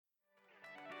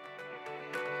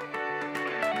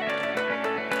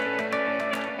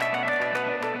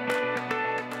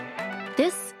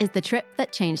is The Trip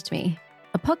That Changed Me,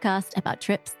 a podcast about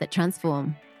trips that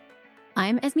transform.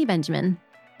 I'm Esme Benjamin,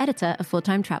 editor of Full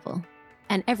Time Travel,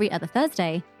 and every other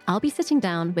Thursday, I'll be sitting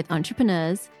down with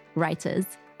entrepreneurs, writers,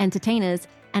 entertainers,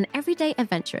 and everyday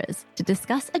adventurers to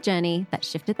discuss a journey that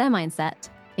shifted their mindset,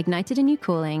 ignited a new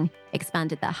calling,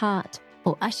 expanded their heart,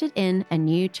 or ushered in a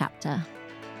new chapter.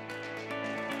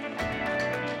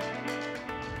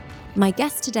 My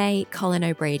guest today, Colin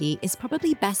O'Brady, is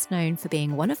probably best known for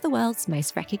being one of the world's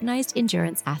most recognized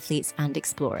endurance athletes and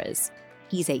explorers.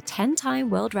 He's a 10-time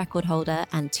world record holder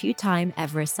and 2-time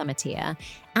Everest summiteer,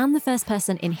 and the first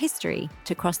person in history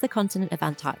to cross the continent of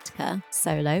Antarctica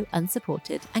solo,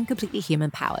 unsupported, and completely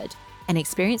human-powered, an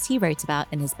experience he wrote about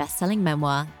in his best-selling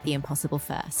memoir, The Impossible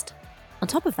First. On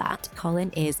top of that,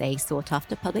 Colin is a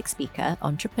sought-after public speaker,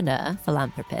 entrepreneur,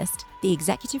 philanthropist, the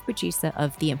executive producer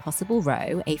of The Impossible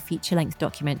Row, a feature-length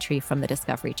documentary from the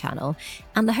Discovery Channel,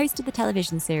 and the host of the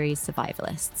television series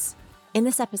Survivalists. In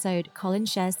this episode, Colin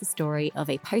shares the story of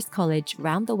a post-college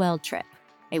round-the-world trip,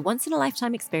 a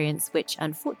once-in-a-lifetime experience which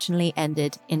unfortunately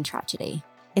ended in tragedy.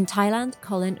 In Thailand,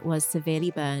 Colin was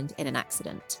severely burned in an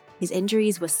accident. His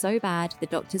injuries were so bad the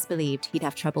doctors believed he'd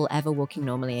have trouble ever walking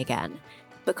normally again.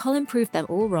 But Colin proved them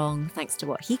all wrong thanks to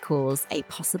what he calls a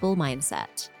possible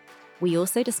mindset. We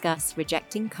also discuss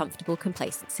rejecting comfortable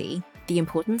complacency, the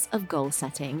importance of goal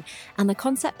setting, and the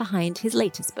concept behind his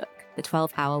latest book, The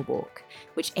 12-Hour Walk,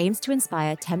 which aims to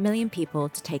inspire 10 million people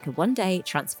to take a one-day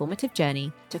transformative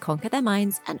journey to conquer their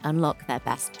minds and unlock their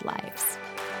best lives.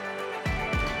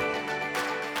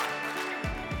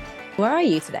 Where are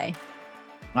you today?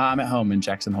 I'm at home in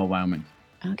Jackson Hole, Wyoming.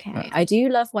 Okay. I do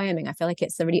love Wyoming. I feel like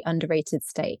it's a really underrated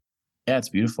state. Yeah, it's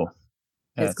beautiful.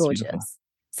 Yeah, it's gorgeous. Beautiful.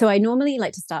 So I normally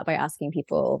like to start by asking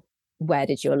people, where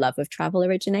did your love of travel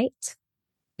originate?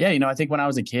 Yeah, I think when I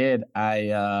was a kid,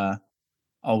 I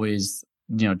always,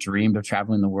 dreamed of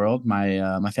traveling the world. My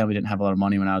family didn't have a lot of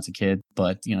money when I was a kid,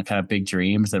 but, kind of big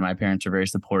dreams. And my parents are very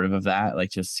supportive of that.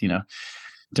 Like just,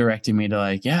 directing me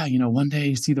to one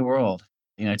day see the world.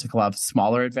 I took a lot of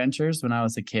smaller adventures when I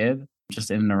was a kid, just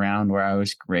in and around where I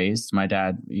was raised. My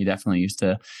dad, he definitely used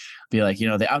to be like,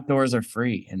 the outdoors are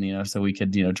free. And, so we could,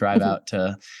 drive out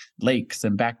to lakes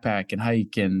and backpack and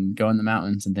hike and go in the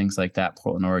mountains and things like that.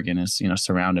 Portland, Oregon is,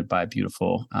 surrounded by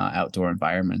beautiful outdoor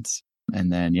environments.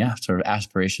 And then, sort of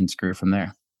aspirations grew from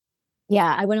there.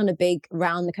 Yeah, I went on a big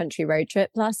round the country road trip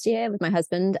last year with my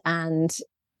husband, and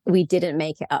we didn't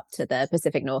make it up to the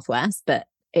Pacific Northwest, but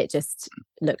it just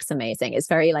looks amazing. It's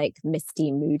very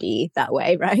misty, moody that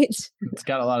way, right? It's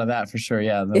got a lot of that for sure.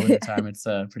 Yeah, in the wintertime, it's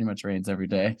pretty much rains every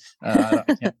day. I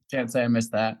can't say I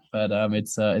missed that, but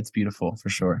it's beautiful for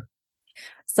sure.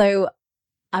 So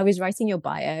I was writing your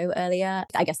bio earlier,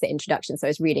 I guess the introduction. So I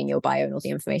was reading your bio and all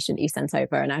the information that you sent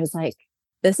over, and I was like,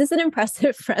 this is an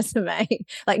impressive resume.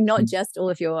 Not just all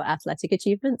of your athletic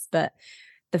achievements, but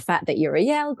the fact that you're a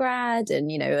Yale grad and,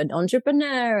 an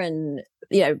entrepreneur and,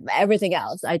 everything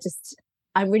else.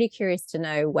 I'm really curious to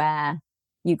know where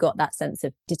you got that sense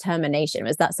of determination.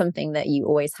 Was that something that you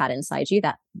always had inside you,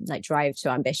 that drive to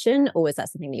ambition, or was that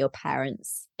something that your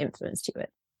parents influenced you with?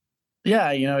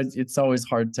 Yeah, it's always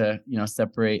hard to,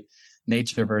 separate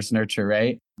nature versus nurture,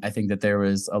 right? I think that there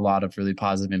was a lot of really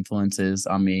positive influences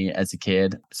on me as a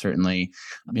kid. Certainly,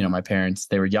 my parents,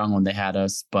 they were young when they had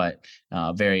us, but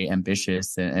very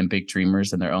ambitious and big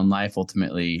dreamers in their own life.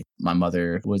 Ultimately, my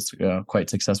mother was quite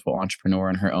successful entrepreneur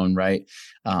in her own right.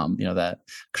 That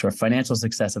sort of financial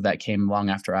success of that came long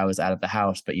after I was out of the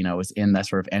house, but, it was in that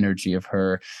sort of energy of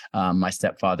her, my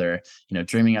stepfather,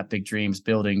 dreaming up big dreams,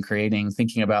 building, creating,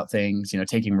 thinking about things,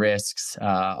 taking risks.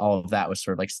 All of that was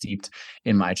sort of steeped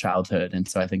in my childhood. And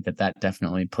so I think that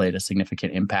definitely played a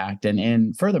significant impact.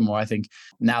 And furthermore, I think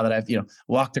now that I've,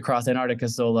 walked across Antarctica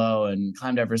solo and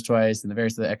climbed Everest twice and the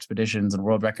various other expeditions and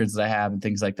world records that I have and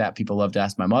things like that, people love to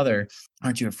ask my mother,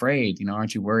 aren't you afraid?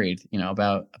 Aren't you worried,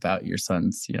 about your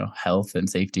son's, health and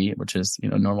safety, which is,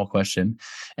 a normal question.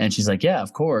 And she's like, yeah,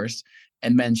 of course.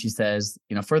 And then she says,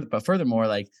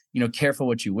 furthermore, careful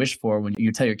what you wish for. When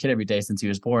you tell your kid every day since he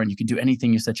was born, you can do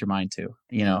anything you set your mind to,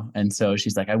 And so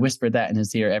she's like, I whispered that in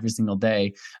his ear every single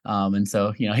day. And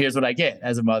so, here's what I get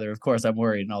as a mother. Of course, I'm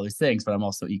worried and all these things, but I'm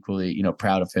also equally,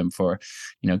 proud of him for,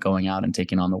 going out and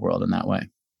taking on the world in that way.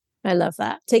 I love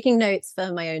that. Taking notes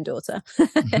for my own daughter.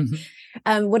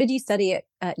 What did you study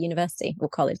at university or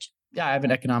college? Yeah, I have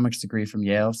an economics degree from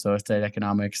Yale. So I studied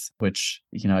economics, which,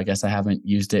 I guess I haven't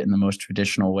used it in the most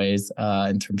traditional ways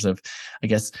in terms of,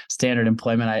 standard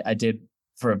employment. I did,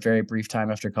 for a very brief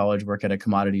time after college, work at a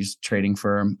commodities trading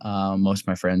firm. Most of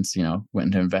my friends, went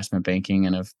into investment banking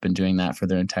and have been doing that for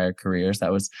their entire careers.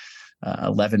 That was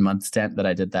 11-month stint that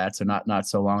I did that. So not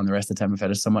so long. And the rest of the time I've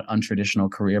had a somewhat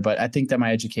untraditional career, but I think that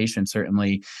my education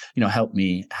certainly, helped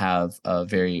me have a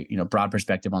very, broad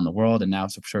perspective on the world. And now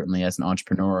certainly as an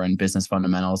entrepreneur and business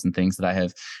fundamentals and things that I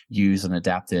have used and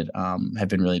adapted have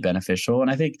been really beneficial.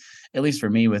 And I think, at least for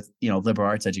me with, liberal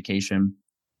arts education,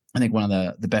 I think one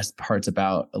of the best parts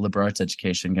about a liberal arts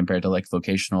education compared to like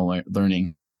vocational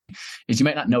learning is you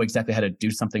might not know exactly how to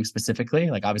do something specifically.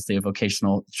 Like obviously a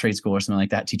vocational trade school or something like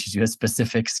that teaches you a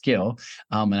specific skill.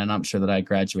 And I'm not sure that I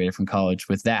graduated from college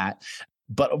with that,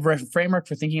 but a framework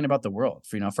for thinking about the world,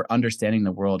 for understanding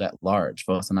the world at large,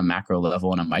 both on a macro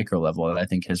level and a micro level, that I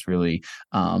think has really,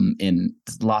 in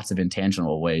lots of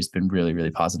intangible ways, been really,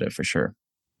 really positive for sure.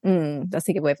 That's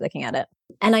a good way of looking at it.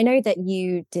 And I know that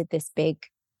you did this big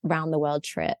round the world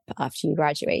trip after you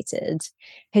graduated.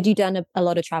 Had you done a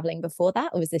lot of traveling before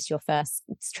that, or was this your first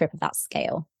trip of that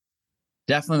scale?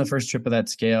 Definitely the first trip of that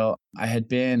scale. I had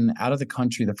been out of the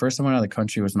country. The first time I went out of the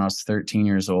country was when I was 13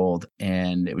 years old.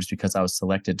 And it was because I was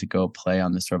selected to go play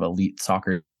on this sort of elite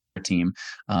soccer team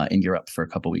in Europe for a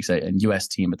couple of weeks, a US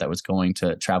team, but that was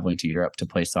traveling to Europe to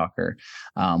play soccer,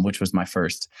 which was my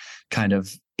first kind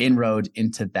of inroad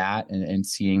into that and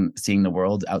seeing the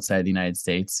world outside the United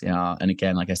States. And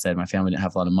again, like I said, my family didn't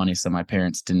have a lot of money, so my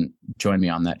parents didn't join me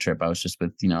on that trip. I was just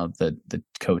with, the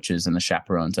coaches and the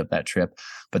chaperones of that trip.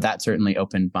 But that certainly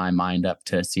opened my mind up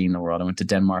to seeing the world. I went to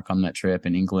Denmark on that trip,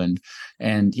 in England,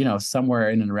 and somewhere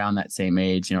in and around that same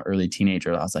age, early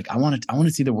teenager, I was like, I want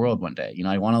to see the world one day.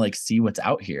 I want to like see what's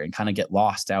out here and kind of get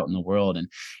lost out in the world and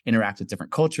interact with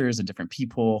different cultures and different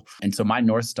people. And so my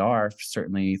North Star,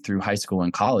 certainly through high school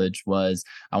and college, was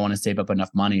I want to save up enough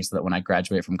money so that when I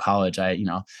graduate from college, I,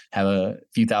 have a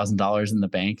few $1,000s in the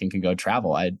bank and can go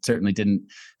travel. I certainly didn't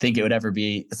think it would ever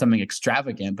be something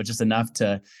extravagant, but just enough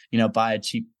to, buy a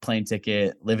cheap plane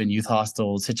ticket, live in youth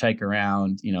hostels, hitchhike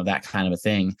around, that kind of a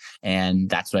thing. And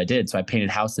that's what I did. So I painted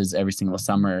houses every single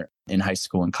summer in high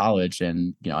school and college.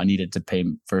 And, I needed to pay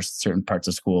for certain parts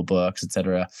of school, books, et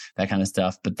cetera, that kind of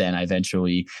stuff. But then I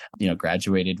eventually,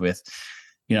 graduated with,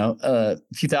 a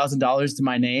few $1,000s to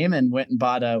my name and went and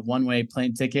bought a one-way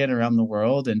plane ticket around the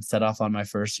world and set off on my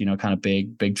first, kind of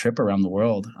big trip around the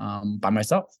world by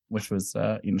myself, which was,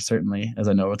 certainly, as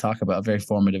I know we'll talk about, a very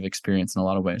formative experience in a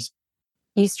lot of ways.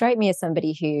 You strike me as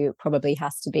somebody who probably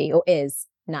has to be or is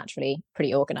naturally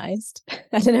pretty organized.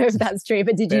 I don't know if that's true,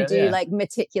 but did you do like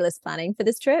meticulous planning for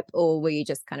this trip, or were you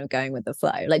just kind of going with the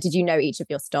flow? Like, did you know each of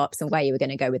your stops and where you were going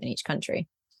to go within each country?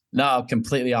 No,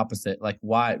 completely opposite. Like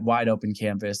wide open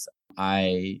canvas.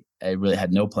 I really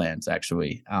had no plans,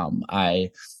 actually.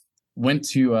 I went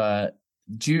to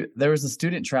there was a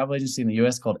student travel agency in the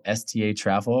US called STA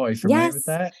Travel. Are you familiar with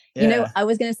that? Yeah. I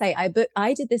was going to say,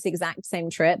 I did this exact same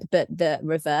trip, but the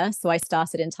reverse. So I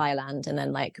started in Thailand and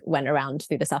then like went around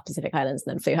through the South Pacific Islands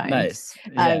and then flew home. Nice.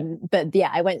 Yeah. But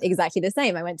yeah, I went exactly the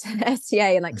same. I went to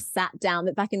STA and like sat down,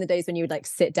 but back in the days when you would like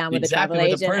sit down with a travel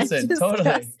agent. Person.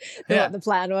 Totally. What the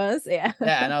plan was. Yeah.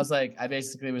 Yeah. And I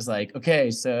basically was like,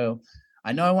 okay, so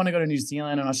I know I want to go to New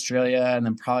Zealand and Australia and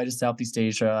then probably to Southeast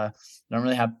Asia. I don't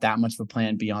really have that much of a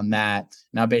plan beyond that.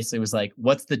 And I basically was like,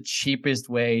 what's the cheapest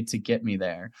way to get me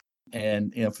there?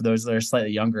 And, for those that are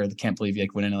slightly younger, they can't believe you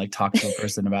like went in and like talked to a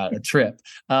person about a trip.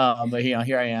 But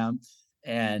here I am.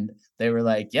 And they were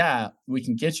like, yeah, we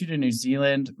can get you to New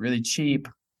Zealand really cheap.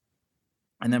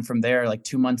 And then from there, like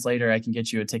 2 months later, I can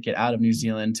get you a ticket out of New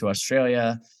Zealand to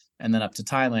Australia and then up to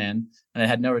Thailand. And I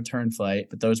had no return flight,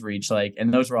 but those were each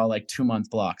and those were all like 2-month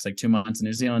blocks, like 2 months in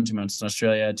New Zealand, 2 months in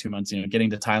Australia, 2 months,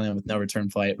 getting to Thailand with no return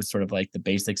flight was sort of like the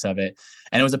basics of it.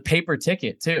 And it was a paper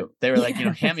ticket too. They were like,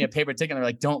 hand me a paper ticket. And they're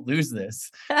like, don't lose this.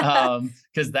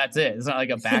 Cause that's it. It's not like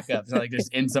a backup. It's not like there's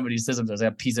in somebody's system. There's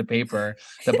like a piece of paper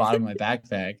at the bottom of my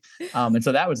backpack. And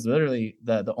so that was literally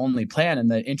the only plan.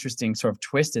 And the interesting sort of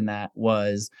twist in that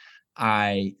was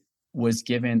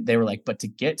they were like, but to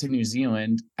get to New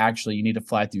Zealand, actually, you need to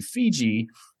fly through Fiji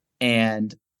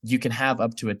and you can have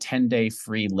up to a 10-day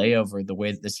free layover the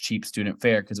way that this cheap student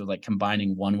fare, because it was like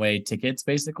combining one-way tickets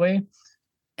basically.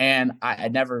 And I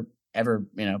never ever,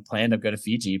 planned to go to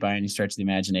Fiji by any stretch of the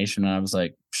imagination. And I was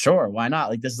like, sure, why not?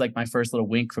 Like, this is like my first little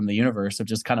wink from the universe of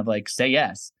just kind of like, say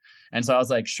yes. And so I was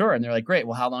like, sure. And they're like, great.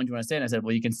 Well, how long do you want to stay? And I said,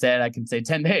 well, I can stay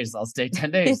 10 days. I'll stay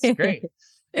 10 days. Great.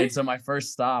 And so my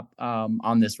first stop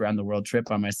on this round the world trip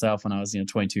by myself when I was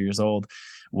 22 years old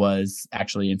was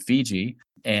actually in Fiji,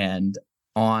 and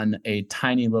on a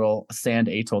tiny little sand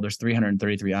atoll. There's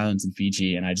 333 islands in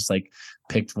Fiji, and I just like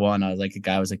picked one. I was like, a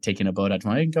guy was like taking a boat out to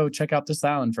me, I can go check out this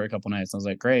island for a couple nights. I was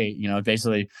like, great,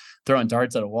 basically throwing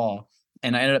darts at a wall.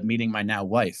 and I ended up meeting my now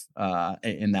wife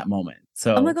in that moment.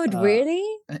 Oh my So God, really?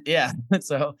 yeah,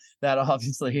 so that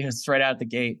obviously is right out the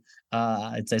gate.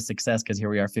 It's a success because here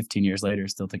we are 15 years later,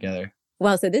 still together.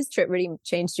 Wow, so this trip really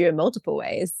changed you in multiple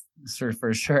ways. Sure,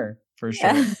 for sure, for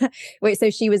sure. Yeah. Wait,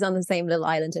 so she was on the same little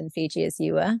island in Fiji as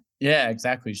you were? Yeah,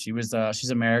 exactly.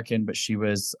 She's American, but she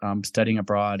was studying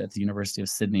abroad at the University of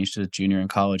Sydney. She was a junior in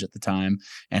college at the time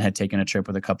and had taken a trip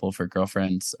with a couple of her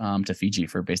girlfriends to Fiji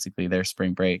for basically their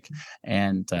spring break.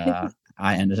 And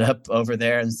I ended up over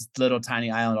there in this little tiny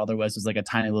island. All there was like a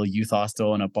tiny little youth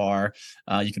hostel and a bar.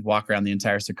 You could walk around the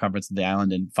entire circumference of the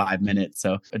island in 5 minutes.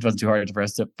 So it wasn't too hard for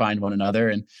us to find one another.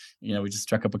 And, we just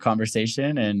struck up a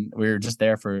conversation, and we were just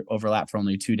there for overlap for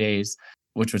only 2 days,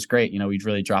 which was great. We'd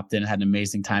really dropped in and had an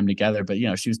amazing time together. But,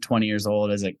 she was 20 years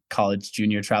old as a college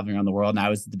junior traveling around the world. And I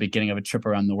was at the beginning of a trip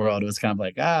around the world. It was kind of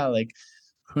like,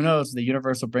 who knows? The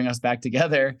universe will bring us back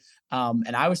together.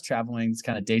 And I was traveling, this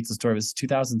kind of dates the story. It was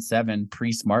 2007,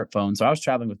 pre-smartphone. So I was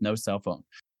traveling with no cell phone,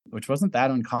 which wasn't that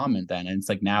uncommon then. And it's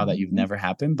like now that you've never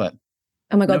happened, but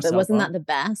Oh my no God, but cell wasn't phone. that the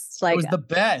best? It Like, was the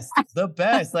best, the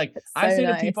best. Like I so say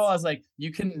to nice. people, I was like,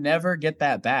 you can never get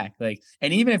that back. Like,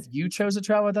 and even if you chose to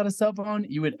travel without a cell phone,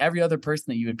 every other person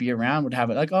that you would be around would have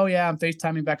it like, oh yeah, I'm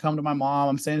FaceTiming back home to my mom.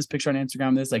 I'm sending this picture on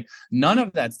Instagram. This like none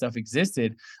of that stuff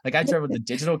existed. Like I traveled with a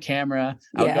digital camera.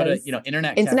 I would go to, Yes.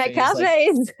 internet Internet cafes.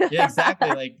 Like, cafes. yeah, exactly.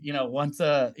 Like, once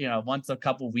a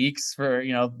couple weeks for,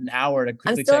 an hour to I'm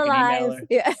quickly still check an email alive. or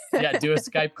Yeah. yeah, do a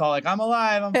Skype call. Like I'm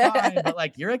alive, I'm fine. But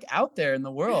like, you're like out there in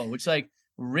the world, which like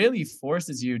really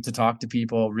forces you to talk to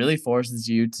people, really forces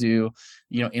you to,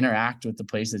 interact with the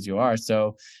places you are.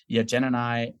 So yeah, Jen and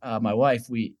I, my wife,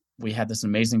 we had this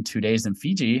amazing 2 days in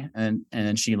Fiji, and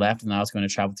then she left, and I was going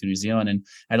to travel to New Zealand, and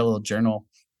I had a little journal,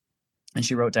 and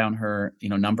she wrote down her,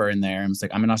 number in there, and was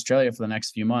like, I'm in Australia for the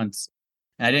next few months.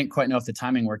 And I didn't quite know if the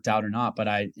timing worked out or not, but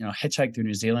I, hitchhiked through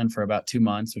New Zealand for about 2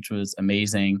 months, which was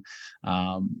amazing.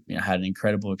 Had an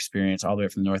incredible experience all the way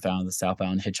from the North Island to the South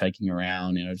Island, hitchhiking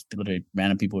around. Just literally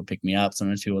random people would pick me up.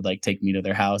 Sometimes people would like take me to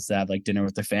their house to have like dinner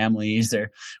with their families or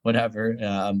whatever.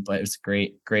 But it was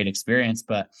a great experience.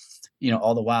 But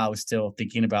all the while I was still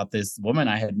thinking about this woman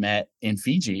I had met in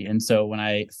Fiji. And so when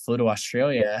I flew to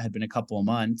Australia, it had been a couple of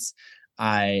months.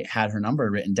 I had her number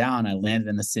written down. I landed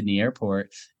in the Sydney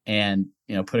airport and,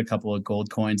 put a couple of gold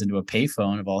coins into a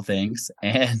payphone of all things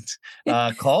and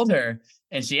called her,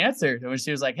 and she answered. And when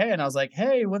she was like, hey, and I was like,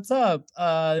 hey, what's up?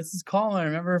 This is Colin.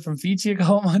 Remember from Fiji a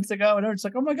couple months ago? And she's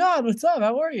like, oh my God, what's up?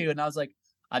 How are you? And I was like,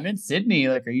 I'm in Sydney.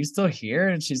 Like, are you still here?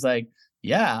 And she's like,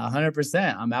 yeah,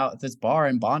 100%. I'm out at this bar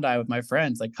in Bondi with my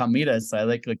friends. Like, come meet us. So I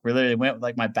like really went with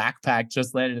like my backpack,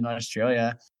 just landed in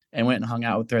Australia, and went and hung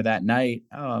out with her that night.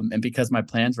 And because my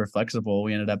plans were flexible,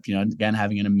 we ended up, again,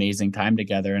 having an amazing time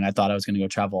together. And I thought I was going to go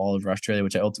travel all over Australia,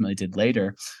 which I ultimately did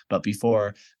later. But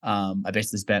before, I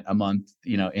basically spent a month,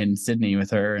 in Sydney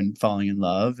with her and falling in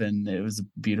love. And it was a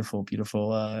beautiful,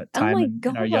 beautiful Oh time my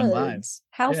in our young God. lives.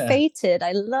 How Yeah. fated.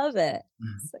 I love it.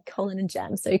 It's like Colin and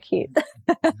Jen, so cute.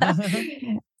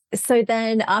 So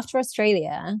then after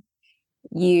Australia,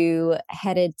 you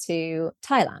headed to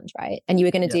Thailand, right? And you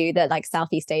were going to Yeah. do the like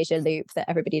Southeast Asia loop that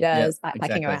everybody does, Yep, backpacking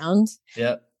exactly. around.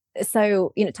 Yep.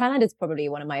 So, Thailand is probably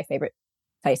one of my favorite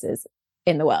places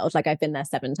in the world. Like I've been there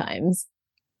 7 times.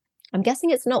 I'm guessing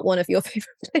it's not one of your favorite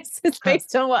places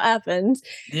based on what happened.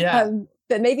 Yeah.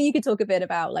 But maybe you could talk a bit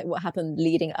about like what happened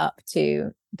leading up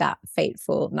to that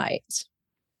fateful night.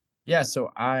 Yeah, so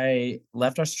I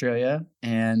left Australia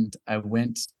and I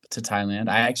went to Thailand.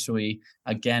 I actually,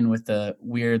 again, with the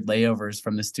weird layovers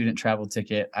from the student travel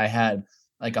ticket, I had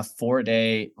like a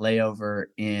 4-day layover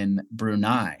in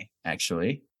Brunei,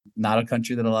 actually. Not a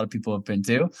country that a lot of people have been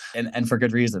to, and for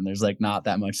good reason. There's like not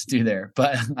that much to do there.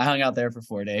 But I hung out there for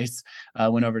 4 days.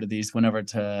 Went over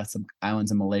to some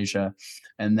islands in Malaysia,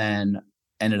 and then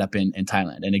ended up in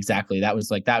Thailand. And exactly that's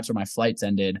where my flights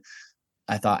ended.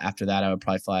 I thought after that I would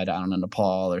probably fly to, I don't know,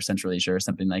 Nepal or Central Asia or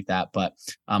something like that. But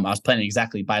I was planning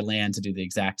exactly by land to do the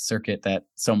exact circuit that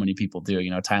so many people do,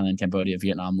 Thailand, Cambodia,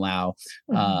 Vietnam, Laos,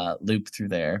 loop through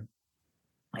there.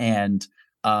 And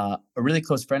a really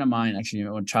close friend of mine, actually,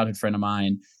 a childhood friend of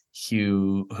mine,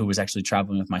 who was actually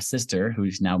traveling with my sister,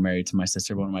 who's now married to my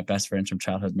sister, one of my best friends from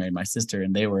childhood married my sister,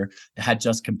 and had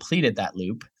just completed that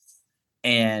loop.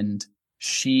 And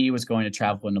she was going to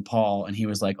travel in Nepal, and he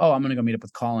was like, "Oh, I'm going to go meet up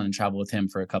with Colin and travel with him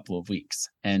for a couple of weeks."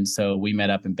 And so we met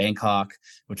up in Bangkok,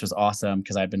 which was awesome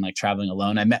because I've been like traveling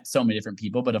alone. I met so many different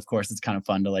people, but of course it's kind of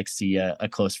fun to like see a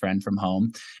close friend from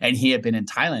home. And he had been in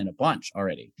Thailand a bunch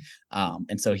already.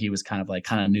 And so he was kind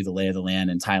of knew the lay of the land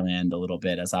in Thailand a little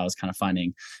bit as I was kind of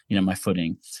finding, my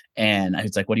footing. And I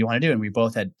was like, "What do you want to do?" And we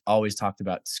both had always talked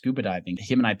about scuba diving.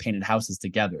 Him and I painted houses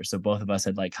together. So both of us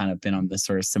had like kind of been on this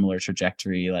sort of similar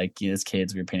trajectory. Like, as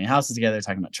kids, we were painting houses together,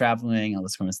 talking about traveling, all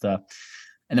this kind of stuff.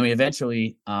 And then we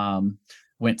eventually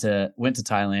went to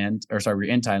Thailand, we were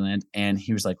in Thailand, and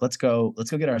he was like, let's go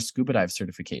get our scuba dive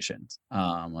certification.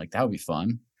 Like, that would be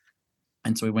fun.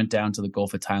 And so we went down to the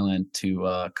Gulf of Thailand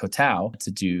to Koh Tao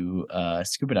to do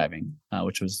scuba diving,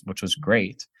 which was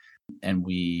great. And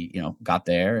we, got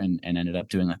there and ended up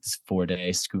doing like this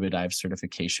 4-day scuba dive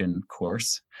certification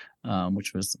course,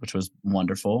 which was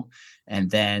wonderful.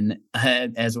 And then,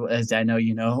 as I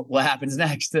know, what happens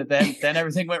next? Then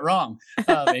everything went wrong,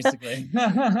 basically.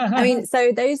 I mean,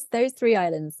 so those 3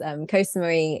 islands, Koh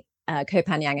Samui, Koh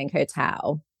Phangan, and Koh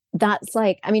Tao. That's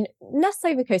like, I mean, less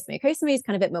so for Koh Samui. Koh Samui is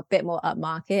kind of a bit more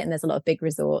upmarket, and there's a lot of big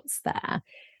resorts there.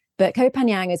 But Koh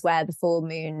Phangan is where the full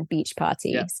moon beach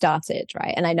party started,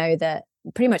 right? And I know that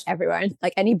pretty much everywhere,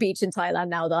 like any beach in Thailand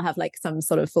now, they'll have like some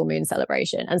sort of full moon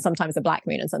celebration, and sometimes a black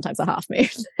moon and sometimes a half moon.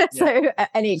 So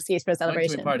any excuse for a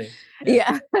celebration. Party.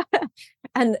 Yeah.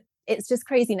 And it's just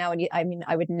crazy now.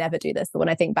 I would never do this, but when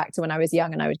I think back to when I was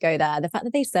young and I would go there, the fact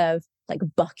that they serve like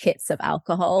buckets of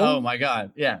alcohol. Oh my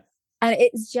God. Yeah. And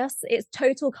it's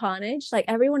total carnage. Like,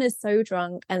 everyone is so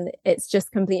drunk and it's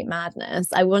just complete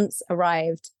madness. I once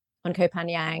arrived on Koh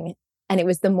Phangan, and it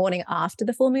was the morning after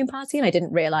the full moon party, and I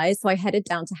didn't realize. So I headed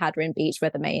down to Hadrin Beach,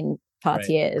 where the main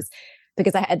party is,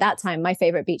 because at that time, my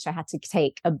favorite beach, I had to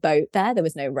take a boat there. There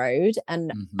was no road.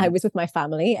 And I was with my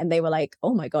family, and they were like,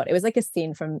 oh my God, it was like a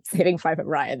scene from Saving Private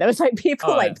Ryan. There was like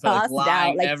people passed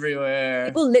out, like everywhere.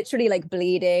 People literally like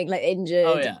bleeding, like injured.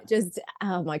 Oh, yeah. Just,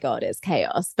 oh my God, it's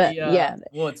chaos. But yeah.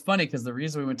 Well, it's funny because the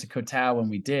reason we went to Koh Tao when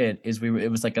we did is it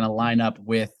was like going to line up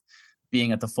with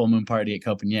being at the full moon party at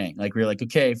Koh Phangan. Like, we were like,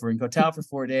 okay, if we're in Koh Tao for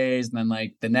 4 days, and then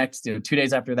like the next 2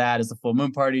 days after that is the full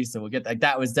moon party. So we'll get like,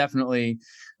 that was definitely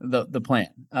the plan,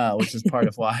 which is part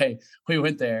of why we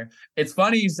went there. It's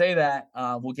funny you say that.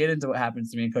 We'll get into what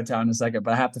happens to me in Koh Tao in a second,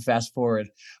 but I have to fast forward,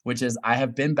 which is I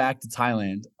have been back to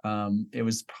Thailand. It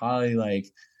was probably like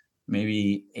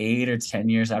maybe 8 or 10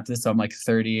 years after this. So I'm like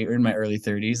 30 or in my early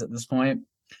 30s at this point.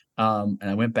 And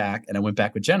I went back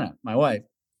with Jenna, my wife,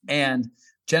 and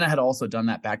Jenna had also done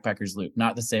that backpackers loop,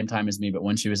 not the same time as me, but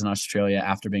when she was in Australia,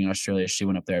 after being in Australia, she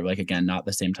went up there, like, again, not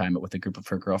the same time, but with a group of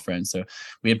her girlfriends. So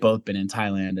we had both been in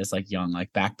Thailand as like young,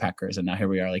 like backpackers. And now here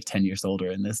we are like 10 years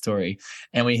older in this story.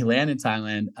 And we land in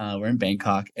Thailand. We're in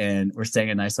Bangkok, and we're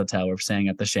staying at a nice hotel. We're staying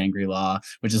at the Shangri-La,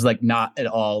 which is like not at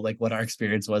all like what our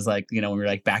experience was like, when we were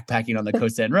like backpacking on the Koh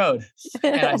San Road.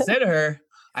 And I said to her,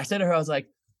 I was like,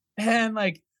 man,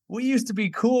 like, we used to be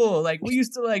cool. Like, we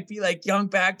used to like be like young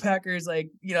backpackers, like,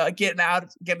 getting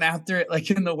after it,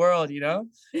 like in the world,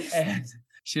 And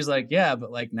she's like, yeah,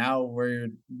 but like now we're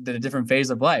in a different phase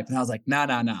of life. And I was like,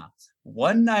 nah.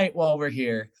 One night while we're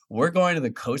here, we're going to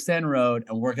the Koh San Road,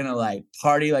 and we're going to like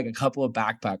party like a couple of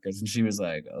backpackers. And she was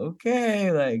like,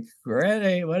 okay, like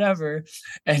ready, whatever.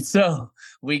 And so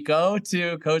we go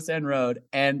to Koh San Road.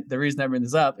 And the reason I bring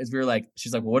this up is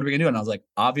she's like, well, what are we gonna do? And I was like,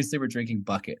 obviously we're drinking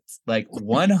buckets, like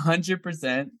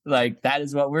 100%. Like, that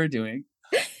is what we're doing.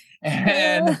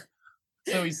 And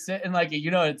so we sit in like,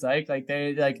 it's like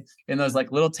they like in those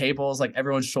like little tables, like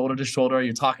everyone's shoulder to shoulder.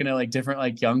 You're talking to like different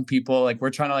like young people. Like,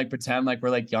 we're trying to like pretend like we're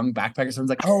like young backpackers. Someone's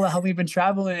like, oh, how long have you been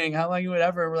traveling? How long you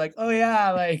whatever? We're like, oh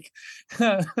yeah, like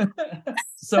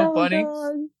so funny.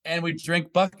 God. And we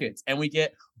drink buckets, and we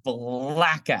get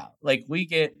blackout. Like, we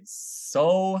get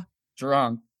so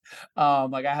drunk.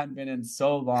 Like, I hadn't been in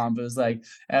so long, but it was like,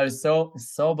 I was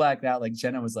so blacked out. Like,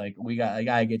 Jenna was like, I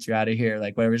gotta get you out of here.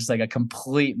 Like, whatever, just like a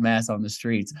complete mess on the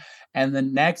streets. And the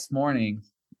next morning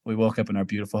we woke up in our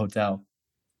beautiful hotel.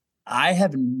 I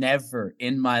have never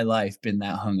in my life been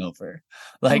that hungover,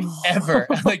 like ever,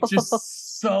 like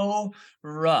just so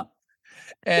rough.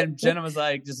 And Jenna was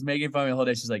like, just making fun of me the whole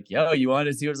day. She's like, yo, you wanted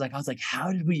to see what it was like? I was like,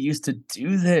 how did we used to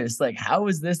do this? Like, how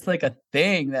is this like a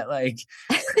thing that like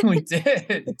we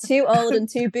did? Too old and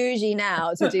too bougie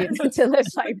now to live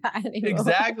like that anymore.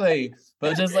 Exactly.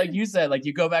 But just like you said, like,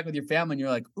 you go back with your family and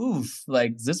you're like, oof,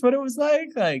 like, is this what it was like?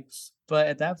 Like, but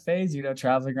at that phase,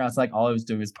 traveling around, it's like all I was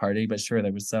doing was partying. But sure,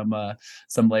 there was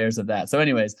some layers of that. So,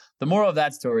 anyways, the moral of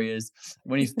that story is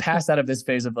when you pass out of this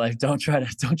phase of life, don't try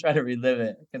to relive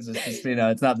it because it's just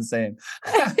it's not the same.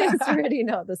 It's really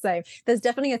not the same. There's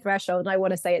definitely a threshold, and I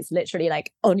want to say it's literally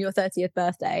like on your 30th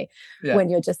birthday when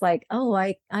you're just like, oh,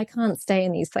 I can't stay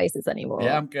in these places anymore.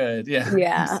 Yeah, I'm good. Yeah,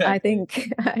 exactly. I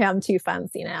think I am too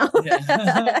fancy now. But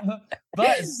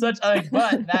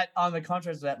that on the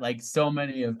contrast of that, like so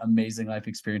many of amazing life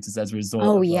experiences as a result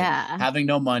of having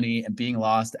no money and being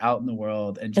lost out in the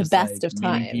world and just the best of meeting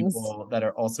times. people that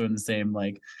are also in the same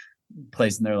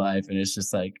place in their life, and it's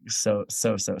just like so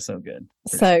good.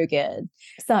 So good.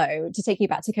 So to take you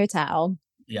back to Koh Tao.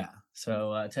 Yeah.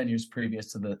 So 10 years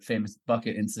previous to the famous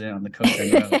bucket incident on the Koh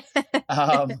Tao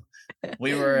Road,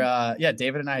 we were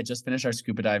David and I had just finished our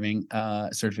scuba diving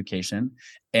certification,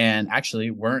 and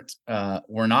actually we're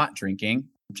not drinking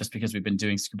just because we've been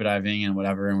doing scuba diving and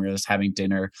whatever, and we were just having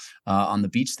dinner on the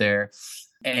beach there,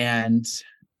 and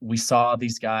we saw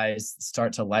these guys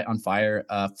start to light on fire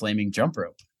a flaming jump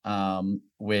rope.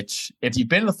 Which if you've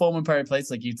been to the full moon party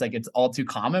place, it's all too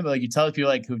common, but you tell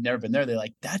people who've never been there, they're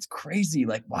like, that's crazy.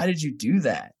 Like, why did you do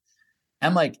that?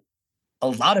 And a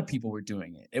lot of people were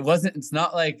doing it. It's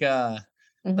not like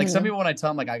some people, when I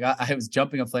tell them I was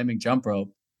jumping a flaming jump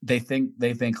rope, they think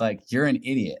you're an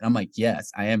idiot. And I'm like,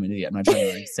 yes, I am an idiot. I'm not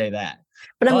trying to say that.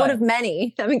 But I'm one of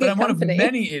many. I'm in good company. One of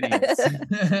many idiots.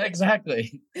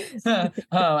 Exactly.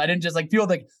 I didn't just feel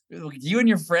like you and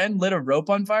your friend lit a rope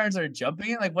on fire and started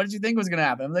jumping it. What did you think was going to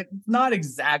happen? I'm like, not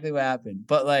exactly what happened.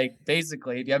 But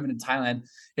basically, if you haven't been in Thailand,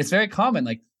 it's very common.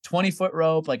 20-foot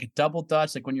rope, a double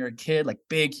Dutch, when you're a kid,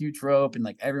 big, huge rope,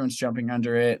 and everyone's jumping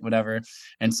under it, whatever.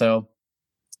 And so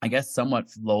I guess somewhat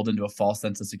lulled into a false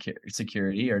sense of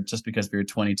security, or just because we were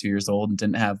 22 years old and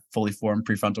didn't have fully formed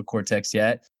prefrontal cortex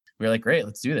yet. We were like, great,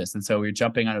 let's do this. And so we were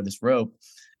jumping under this rope,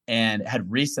 and it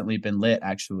had recently been lit,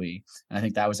 actually. And I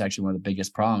think that was actually one of the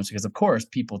biggest problems because, of course,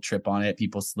 people trip on it,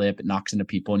 people slip, it knocks into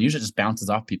people, and usually just bounces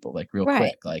off people real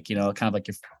quick. Kind of like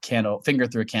your finger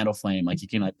through a candle flame. You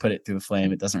can put it through the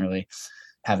flame. It doesn't really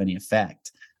have any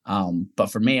effect. But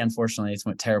for me, unfortunately, it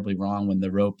went terribly wrong when the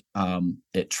rope,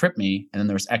 it tripped me, and then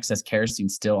there was excess kerosene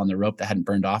still on the rope that hadn't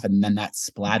burned off. And then that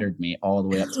splattered me all the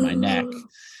way up to my neck.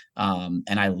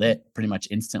 And I lit pretty much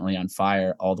instantly on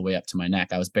fire all the way up to my neck.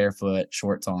 I was barefoot,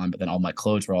 shorts on, but then all my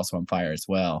clothes were also on fire as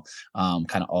well.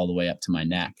 Kind of all the way up to my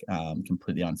neck,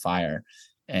 completely on fire.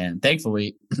 And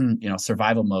thankfully,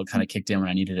 survival mode kind of kicked in when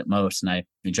I needed it most. And I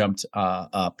jumped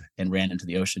up and ran into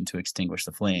the ocean to extinguish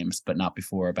the flames, but not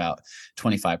before about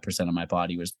 25% of my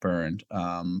body was burned,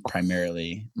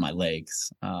 primarily my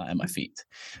legs and my feet.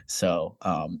 So,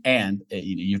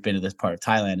 you've been to this part of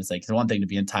Thailand. It's the one thing to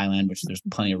be in Thailand, which there's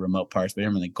plenty of remote parts, but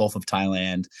I'm in the Gulf of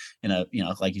Thailand in a,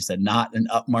 like you said, not an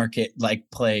upmarket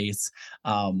place.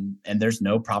 And there's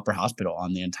no proper hospital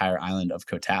on the entire island of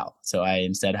Koh Tao. So I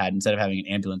instead of having an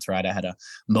ambulance ride, I had a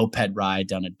moped ride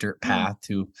down a dirt path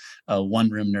to a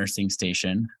one-room nursing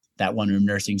station. That one-room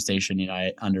nursing station,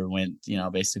 I underwent,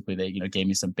 basically they, gave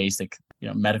me some basic,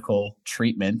 medical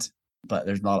treatment, but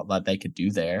there's not a lot they could do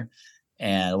there.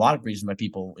 And a lot of reasons why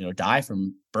people, die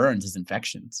from burns is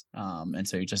infections. And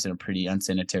so you're just in a pretty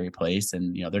unsanitary place,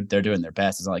 and, they're doing their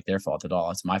best. It's not their fault at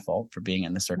all. It's my fault for being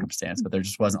in this circumstance, but there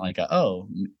just wasn't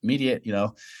immediate,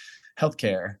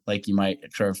 healthcare like you might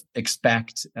sort of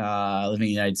expect living in the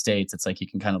United States. It's you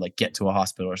can kind of get to a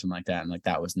hospital or something like that, and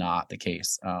that was not the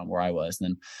case where I was. And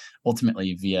then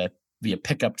ultimately via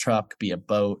pickup truck, via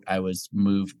boat, I was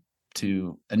moved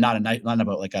to not a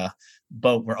boat, a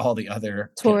boat where all the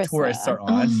other tourists are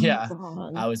on.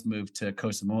 God. I was moved to Koh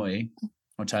Samui,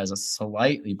 which has a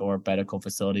slightly more medical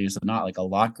facility. So not a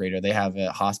lot greater. They have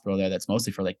a hospital there that's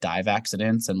mostly for dive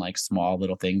accidents and small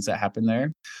little things that happen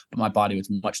there. But my body was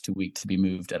much too weak to be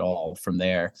moved at all from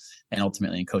there. And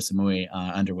ultimately in Koh Samui,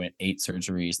 underwent 8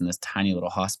 surgeries in this tiny little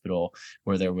hospital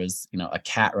where there was, a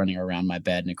cat running around my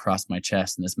bed and across my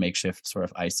chest in this makeshift sort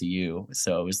of ICU.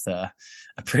 So it was a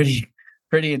pretty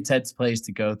intense place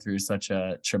to go through such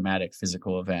a traumatic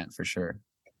physical event, for sure.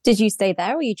 Did you stay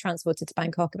there, or were you transported to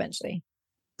Bangkok eventually?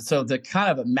 So the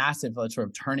kind of a massive sort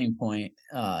of turning point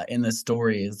in the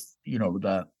story is,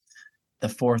 the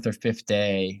 4th or 5th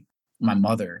day, my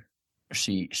mother,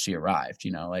 she arrived,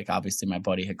 obviously my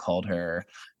buddy had called her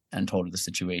and told her the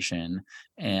situation,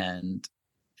 and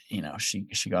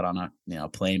she got on a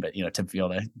plane, but to be able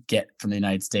to get from the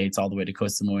United States all the way to Koh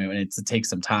Samui, and it takes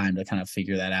some time to kind of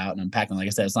figure that out and unpack. And like I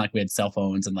said, it's not like we had cell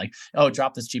phones and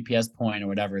drop this GPS point or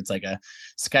whatever. It's a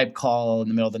Skype call in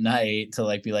the middle of the night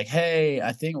to be hey,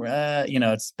 I think we're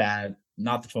it's bad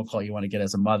not the phone call you want to get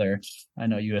as a mother. I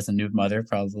know you as a new mother,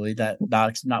 probably that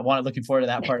not looking forward to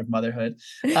that part of motherhood.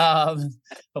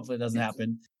 Hopefully it doesn't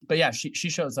happen. But yeah, she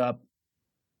shows up,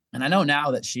 and I know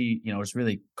now that she, was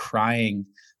really crying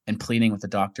and pleading with the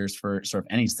doctors for sort of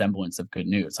any semblance of good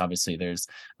news. Obviously, there's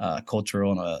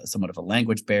cultural and somewhat of a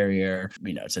language barrier.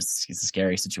 It's a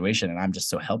scary situation, and I'm just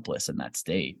so helpless in that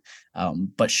state.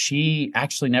 But she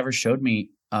actually never showed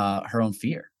me her own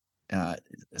fear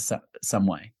some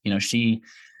way. She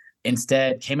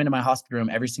instead came into my hospital room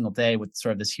every single day with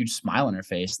sort of this huge smile on her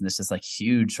face and this just like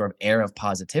huge sort of air of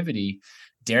positivity,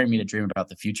 daring me to dream about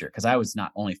the future. Because I was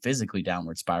not only physically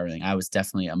downward spiraling, I was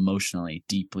definitely emotionally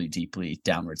deeply, deeply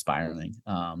downward spiraling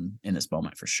in this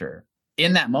moment for sure.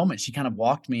 In that moment, she kind of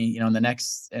walked me, in the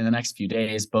next few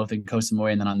days, both in Koh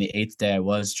Samui, and then on the 8th day, I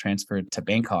was transferred to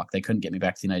Bangkok. They couldn't get me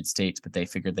back to the United States, but they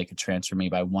figured they could transfer me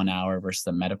by 1 hour versus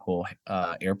a medical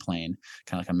airplane,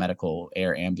 kind of like a medical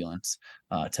air ambulance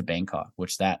to Bangkok,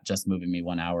 which that just moving me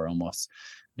 1 hour almost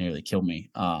nearly killed me.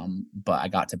 But I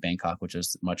got to Bangkok, which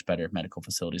is much better medical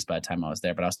facilities by the time I was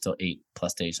there, but I was still 8+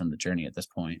 days on the journey at this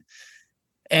point.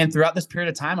 And throughout this period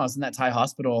of time, I was in that Thai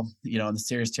hospital, in the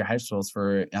serious tier hospitals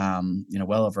for,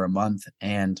 well over a month.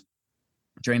 And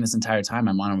during this entire time,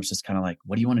 my mom was just kind of like,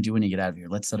 what do you want to do when you get out of here?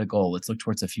 Let's set a goal. Let's look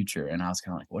towards the future. And I was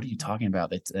kind of like, what are you talking about?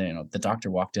 The doctor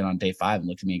walked in on day 5 and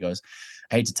looked at me and goes,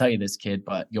 I hate to tell you this, kid,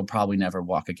 but you'll probably never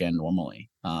walk again normally.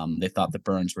 They thought the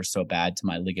burns were so bad to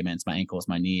my ligaments, my ankles,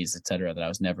 my knees, et cetera, that I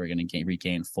was never going to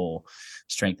regain full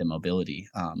strength and mobility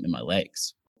in my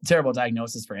legs. Terrible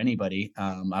diagnosis for anybody.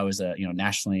 I was a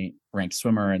nationally ranked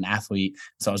swimmer and athlete,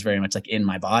 so I was very much like in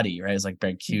my body, right? It was like a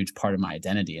very huge part of my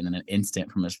identity. And then an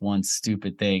instant from this one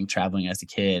stupid thing, traveling as a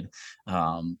kid,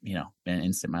 an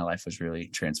instant, my life was really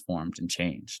transformed and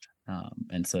changed.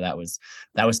 And so that was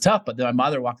tough. But then my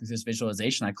mother walked me through this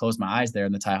visualization. I closed my eyes there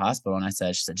in the Thai hospital, and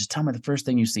she said, just tell me the first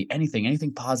thing you see,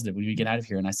 anything positive when you get out of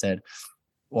here. And I said,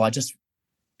 well, I just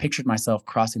pictured myself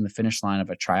crossing the finish line of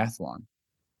a triathlon.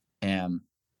 And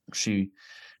she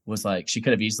was like, she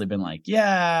could have easily been like,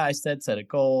 yeah, I set a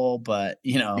goal, but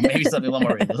maybe something a little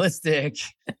more realistic.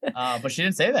 But she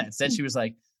didn't say that. Instead, she was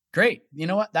like, great, you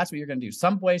know what? That's what you're going to do.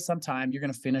 Some way, sometime, you're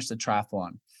going to finish the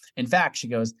triathlon. In fact, she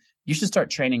goes, you should start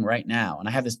training right now. And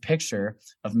I have this picture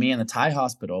of me in the Thai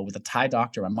hospital with a Thai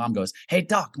doctor. My mom goes, hey,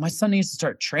 doc, my son needs to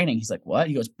start training. He's like, what?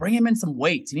 He goes, bring him in some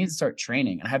weights. He needs to start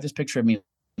training. And I have this picture of me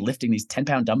lifting these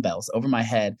 10-pound dumbbells over my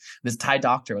head, this Thai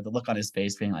doctor with a look on his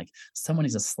face being like, someone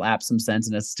needs to slap some sense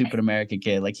in a stupid American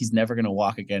kid. Like, he's never going to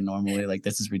walk again normally. Like,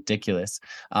 this is ridiculous.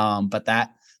 But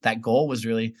that goal was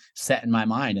really set in my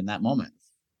mind in that moment.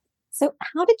 So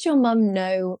how did your mom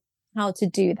know how to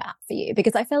do that for you?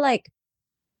 Because I feel like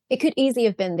it could easily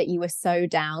have been that you were so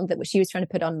down that she was trying to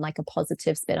put on like a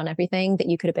positive spin on everything, that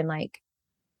you could have been like,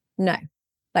 no,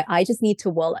 like, I just need to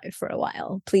wallow for a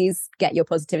while. Please get your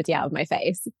positivity out of my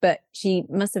face. But she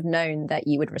must have known that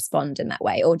you would respond in that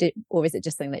way. Or is it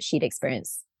just something that she'd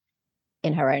experienced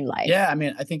in her own life? Yeah, I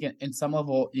mean, I think in some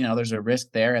level, there's a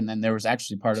risk there. And then there was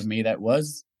actually part of me that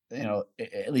was,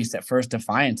 at least at first,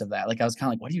 defiant of that. Like, I was kind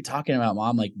of like, what are you talking about,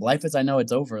 Mom? Like, life as I know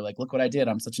it's over. Like, look what I did.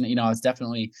 I'm such an, I was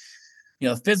definitely,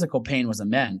 physical pain was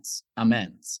immense.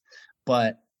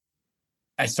 But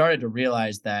I started to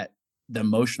realize that the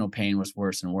emotional pain was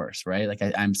worse and worse, right? Like,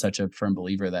 I'm such a firm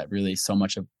believer that really so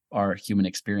much of our human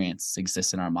experience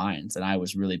exists in our minds. And I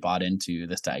was really bought into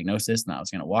this diagnosis, and I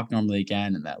was going to walk normally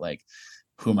again. And that, like,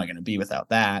 who am I going to be without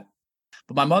that?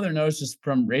 But my mother knows, just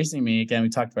from raising me, again, we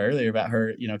talked about earlier about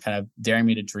her, kind of daring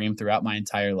me to dream throughout my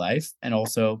entire life. And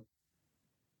also,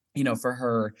 for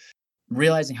her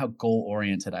realizing how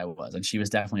goal-oriented I was. And she was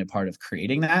definitely a part of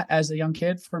creating that as a young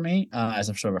kid for me, as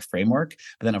a sort of a framework.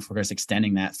 But then, of course,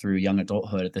 extending that through young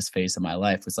adulthood at this phase of my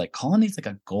life was like, Colin needs like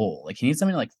a goal. Like, he needs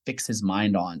something to like fix his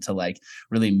mind on to like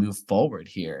really move forward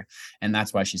here. And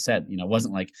that's why she said, it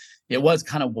wasn't like, it was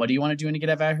kind of, what do you want to do when you get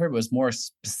out of here? It was more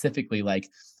specifically like,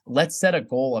 let's set a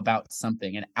goal about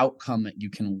something, an outcome that you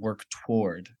can work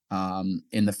toward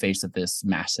in the face of this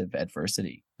massive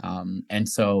adversity. And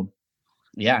so,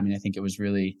 yeah, I mean, I think it was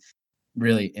really,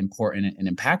 really important and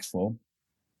impactful,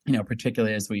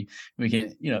 particularly as we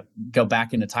can, go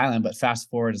back into Thailand. But fast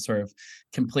forward to sort of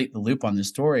complete the loop on this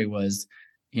story was,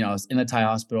 I was in the Thai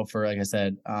hospital for, like I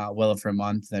said, well over a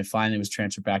month. And I finally was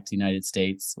transferred back to the United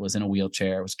States, was in a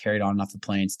wheelchair, was carried on and off the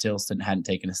plane, still hadn't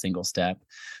taken a single step.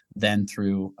 Then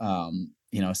through,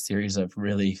 a series of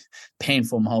really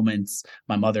painful moments,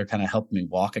 my mother kind of helped me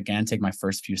walk again, take my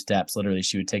first few steps. Literally,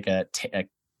 she would take a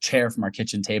chair from our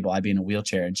kitchen table. I'd be in a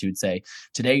wheelchair and she would say,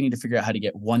 today you need to figure out how to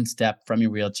get one step from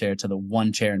your wheelchair to the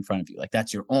one chair in front of you. Like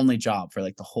that's your only job for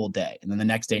like the whole day. And then the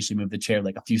next day she moved the chair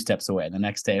like a few steps away. And the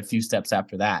next day, a few steps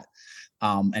after that.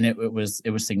 And it was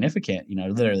significant,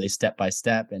 literally step by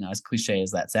step. And as cliche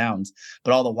as that sounds,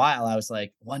 but all the while I was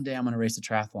like, one day I'm going to race a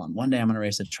triathlon. One day I'm going to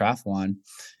race a triathlon.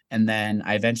 And then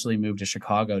I eventually moved to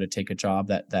Chicago to take a job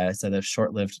that I said a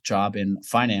short-lived job in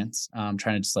finance, trying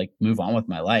to just like move on with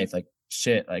my life. Like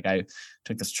shit, like I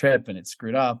took this trip and it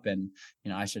screwed up and,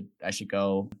 I should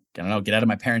go, I don't know, get out of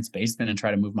my parents' basement and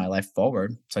try to move my life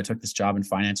forward. So I took this job in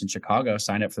finance in Chicago,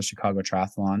 signed up for the Chicago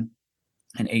Triathlon.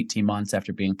 And 18 months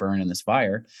after being burned in this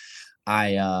fire,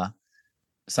 I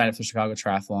signed up for the Chicago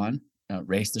Triathlon,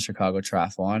 raced the Chicago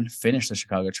Triathlon, finished the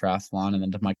Chicago Triathlon. And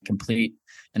then to my complete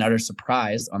and utter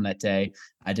surprise on that day,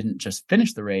 I didn't just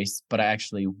finish the race, but I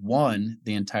actually won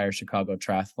the entire Chicago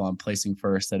Triathlon, placing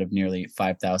first out of nearly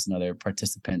 5,000 other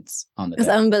participants on the day. It's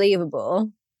unbelievable.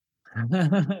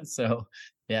 So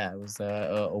yeah, it was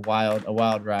a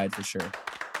wild ride for sure.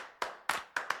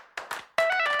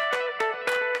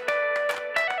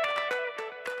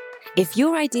 If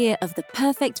your idea of the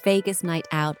perfect Vegas night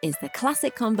out is the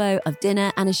classic combo of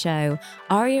dinner and a show,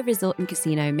 Aria Resort and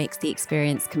Casino makes the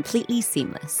experience completely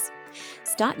seamless.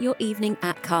 Start your evening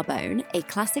at Carbone, a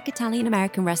classic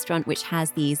Italian-American restaurant which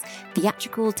has these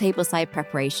theatrical tableside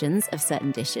preparations of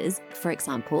certain dishes. For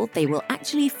example, they will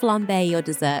actually flambe your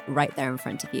dessert right there in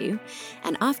front of you.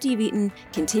 And after you've eaten,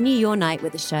 continue your night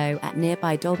with a show at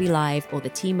nearby Dolby Live or the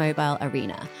T-Mobile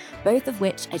Arena, both of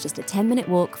which are just a 10-minute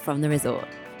walk from the resort.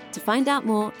 To find out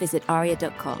more, visit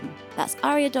aria.com. That's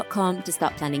aria.com to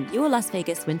start planning your Las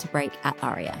Vegas winter break at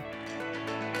Aria.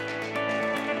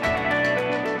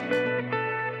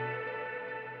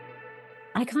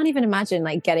 I can't even imagine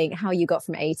like getting how you got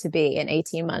from A to B in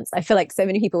 18 months. I feel like so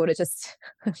many people would have just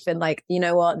been like, you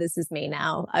know what, this is me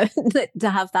now. To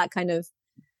have that kind of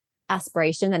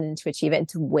aspiration and then to achieve it and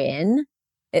to win,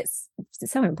 it's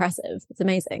so impressive. It's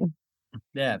amazing.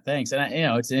 Yeah, thanks. And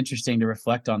it's interesting to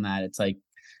reflect on that. It's like,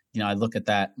 I look at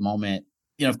that moment,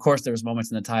 of course there was moments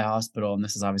in the Thai hospital, and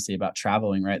this is obviously about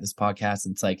traveling, right? This podcast.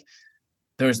 And it's like,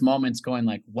 there's moments going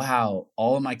like, wow,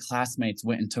 all of my classmates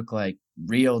went and took like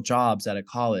real jobs out of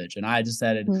college. And I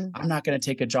decided I'm not going to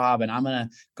take a job and I'm going to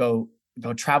go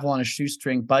travel on a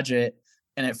shoestring budget.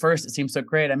 And at first it seemed so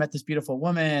great. I met this beautiful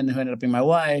woman who ended up being my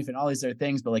wife and all these other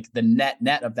things. But like the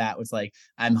net of that was like,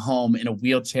 I'm home in a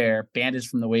wheelchair, bandaged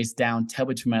from the waist down, tail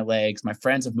between my legs. My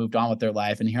friends have moved on with their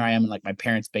life. And here I am in like my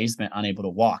parents' basement, unable to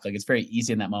walk. Like it's very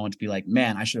easy in that moment to be like,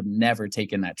 man, I should have never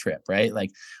taken that trip. Right?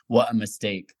 Like what a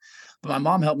mistake. But my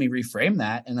mom helped me reframe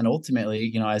that. And then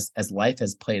ultimately, as life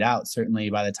has played out,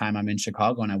 certainly by the time I'm in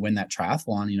Chicago and I win that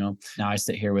triathlon, now I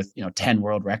sit here with, 10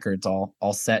 world records all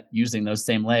set using those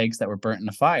same legs that were burnt in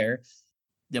the fire.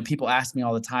 People ask me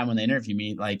all the time when they interview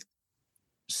me, like,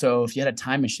 so if you had a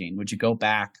time machine, would you go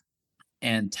back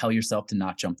and tell yourself to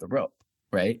not jump the rope,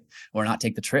 right? Or not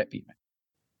take the trip even?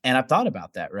 And I've thought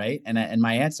about that, right? And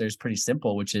my answer is pretty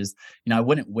simple, which is, I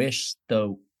wouldn't wish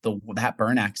that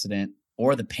burn accident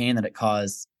or the pain that it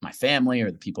caused my family or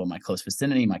the people in my close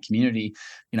vicinity, my community,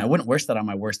 I wouldn't wish that on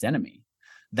my worst enemy.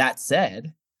 That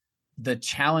said, the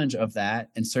challenge of that,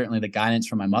 and certainly the guidance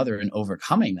from my mother in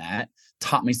overcoming that,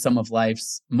 taught me some of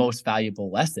life's most valuable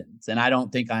lessons. And I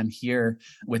don't think I'm here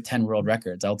with 10 world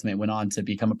records. I ultimately went on to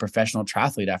become a professional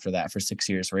triathlete after that for 6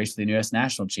 years, raced with the U.S.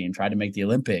 national team, tried to make the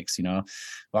Olympics,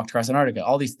 walked across Antarctica,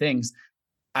 all these things.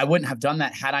 I wouldn't have done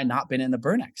that had I not been in the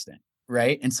burn accident.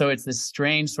 Right. And so it's this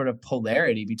strange sort of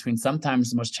polarity between sometimes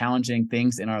the most challenging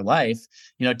things in our life,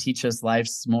 teach us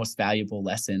life's most valuable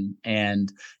lesson. And,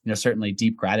 certainly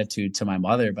deep gratitude to my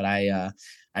mother. But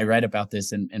I write about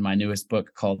this in my newest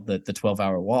book called the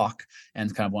 12-Hour Walk,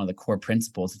 and kind of one of the core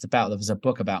principles. It was a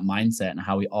book about mindset and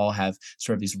how we all have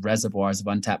sort of these reservoirs of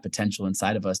untapped potential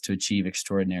inside of us to achieve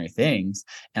extraordinary things.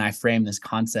 And I frame this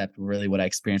concept, really what I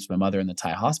experienced with my mother in the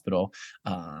Thai hospital,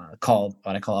 called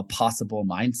what I call a possible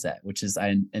mindset, which is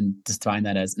I define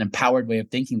that as an empowered way of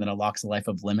thinking that unlocks a life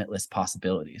of limitless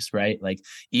possibilities, right? Like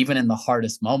even in the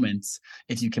hardest moments,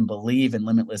 if you can believe in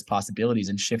limitless possibilities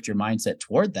and shift your mindset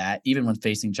toward that, even when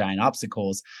facing giant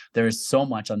obstacles, there is so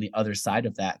much on the other side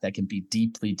of that can be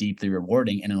deeply, deeply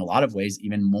rewarding. And in a lot of ways,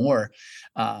 even more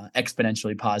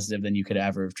exponentially positive than you could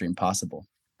ever have dreamed possible.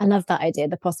 I love that idea,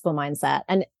 the possible mindset.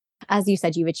 And as you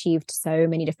said, you've achieved so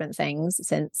many different things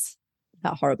since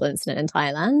that horrible incident in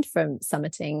Thailand, from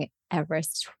summiting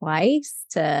Everest twice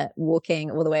to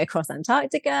walking all the way across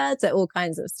Antarctica to all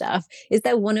kinds of stuff. Is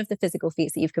there one of the physical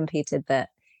feats that you've completed that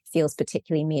feels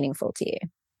particularly meaningful to you?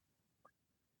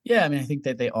 Yeah, I mean, I think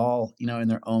that they all, in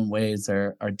their own ways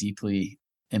are deeply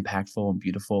impactful and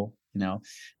beautiful.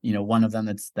 One of them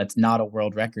that's not a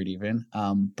world record even.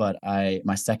 But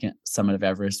my second summit of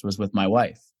Everest was with my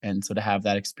wife. And so to have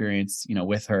that experience,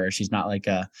 with her, she's not like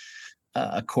a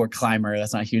core climber.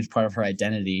 That's not a huge part of her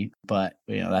identity, but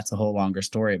that's a whole longer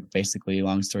story. But basically,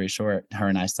 long story short, her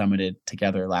and I summited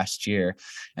together last year,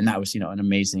 and that was, an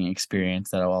amazing experience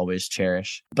that I'll always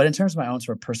cherish. But in terms of my own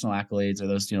sort of personal accolades or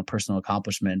those, personal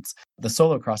accomplishments, the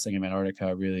solo crossing of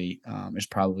Antarctica really is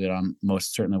probably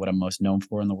what I'm most known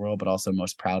for in the world, but also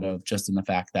most proud of, just in the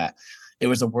fact that it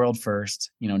was a world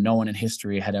first. No one in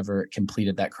history had ever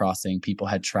completed that crossing. People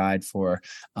had tried for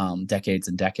decades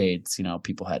and decades.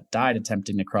 People had died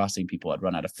attempting the crossing. People had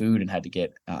run out of food and had to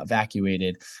get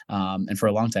evacuated. And for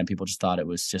a long time, people just thought it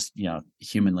was just,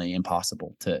 humanly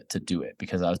impossible to do it,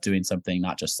 because I was doing something,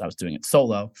 not just I was doing it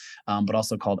solo, but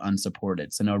also called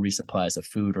unsupported. So no resupplies of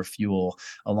food or fuel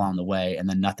along the way, and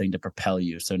then nothing to propel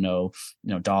you. So no,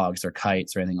 dogs or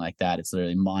kites or anything like that. It's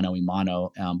literally mano a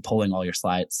mano, pulling all your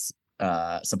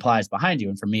supplies behind you.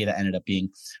 And for me, that ended up being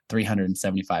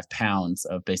 375 pounds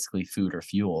of basically food or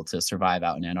fuel to survive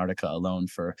out in Antarctica alone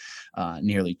for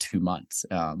nearly 2 months.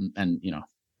 And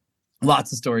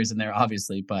lots of stories in there,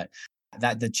 obviously, but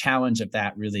that the challenge of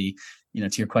that really, to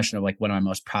your question of like, what am I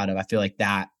most proud of? I feel like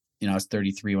that, I was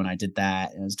 33 when I did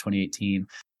that, and it was 2018.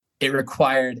 It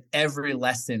required every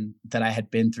lesson that I had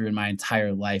been through in my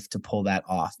entire life to pull that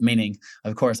off. Meaning,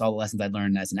 of course, all the lessons I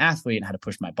learned as an athlete and how to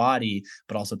push my body,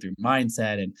 but also through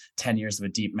mindset and 10 years of a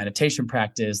deep meditation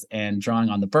practice and drawing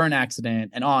on the burn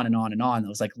accident and on and on and on. It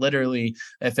was like literally,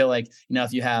 I feel like,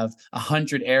 if you have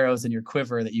 100 arrows in your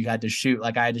quiver that you had to shoot,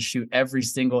 like I had to shoot every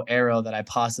single arrow that I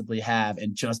possibly have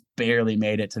and just barely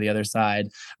made it to the other side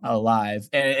alive.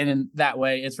 And in that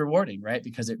way, it's rewarding, right?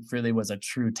 Because it really was a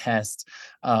true test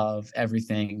of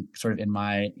everything sort of in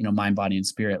my, mind, body, and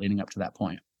spirit leading up to that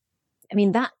point. I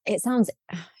mean, it's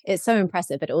so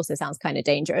impressive, but it also sounds kind of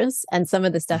dangerous. And some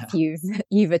of the stuff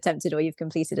you've attempted or you've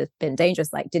completed has been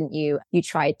dangerous. Like, didn't you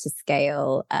tried to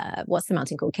scale, what's the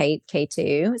mountain called?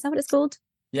 K2? Is that what it's called?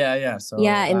 Yeah. So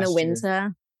in the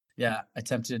winter.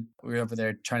 We were over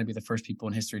there trying to be the first people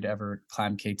in history to ever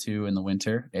climb K2 in the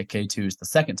winter. K2 is the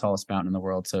second tallest mountain in the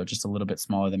world. So just a little bit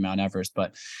smaller than Mount Everest,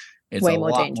 but it's way a more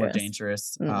lot more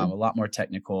dangerous, Mm-hmm. A lot more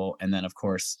technical. And then, of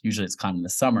course, usually it's climbed in the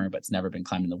summer, but it's never been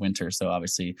climbed in the winter. So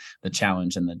obviously the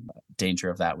challenge and the danger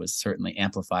of that was certainly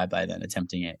amplified by then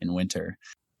attempting it in winter.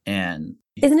 And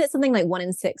isn't it something like 1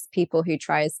 in 6 people who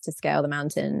tries to scale the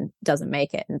mountain doesn't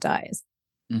make it and dies?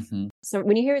 Mm-hmm. So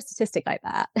when you hear a statistic like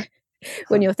that,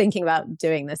 when you're thinking about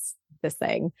doing this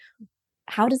thing,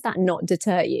 how does that not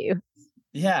deter you?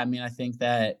 Yeah, I mean, I think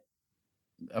that,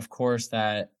 of course,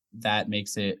 that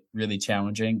makes it really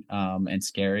challenging and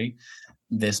scary.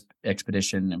 This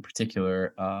expedition in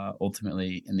particular,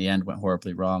 ultimately in the end went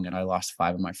horribly wrong, and I lost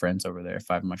 5 of my friends over there.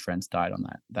 5 of my friends died on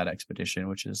that expedition,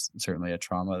 which is certainly a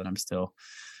trauma that I'm still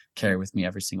carry with me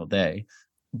every single day.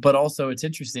 But also it's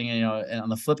interesting, and on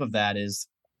the flip of that is,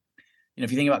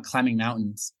 if you think about climbing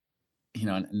mountains,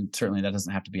 and certainly that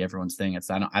doesn't have to be everyone's thing.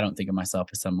 I don't think of myself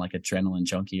as some like adrenaline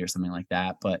junkie or something like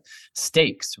that, but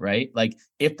stakes, right? Like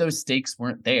if those stakes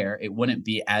weren't there, it wouldn't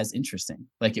be as interesting.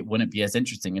 Like it wouldn't be as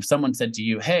interesting. If someone said to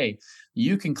you, hey,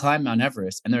 you can climb Mount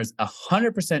Everest and there's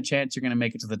 100% chance you're going to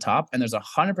make it to the top. And there's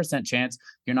 100% chance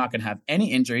you're not going to have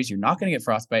any injuries. You're not going to get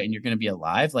frostbite and you're going to be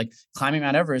alive. Like climbing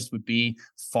Mount Everest would be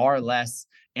far less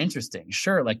interesting.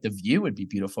 Sure, like the view would be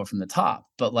beautiful from the top,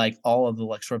 but like all of the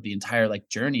like sort of the entire like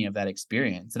journey of that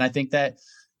experience. And I think that,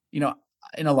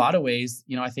 in a lot of ways,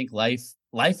 I think life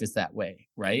is that way,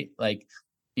 right? Like,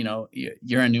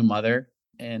 you're a new mother,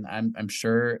 and I'm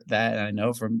sure that, and I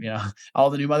know from, all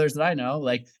the new mothers that I know,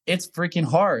 like it's freaking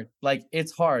hard. Like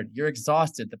it's hard. You're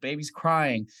exhausted. The baby's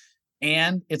crying.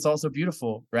 And it's also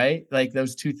beautiful, right? Like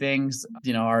those two things,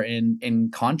 are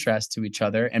in contrast to each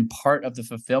other. And part of the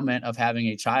fulfillment of having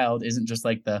a child isn't just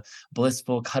like the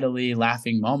blissful, cuddly,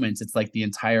 laughing moments. It's like the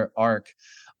entire arc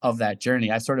of that journey.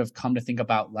 I've sort of come to think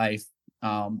about life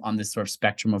on this sort of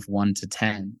spectrum of 1 to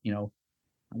 10,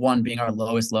 1 being our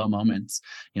lowest low moments,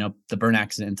 the burn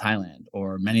accident in Thailand,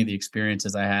 or many of the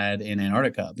experiences I had in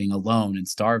Antarctica, being alone and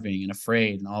starving and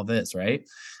afraid and all this, right?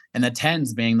 And the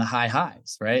 10s being the high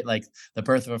highs, right? Like the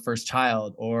birth of a first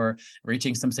child, or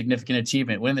reaching some significant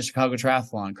achievement, winning the Chicago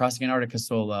Triathlon, crossing Antarctica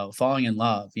solo, falling in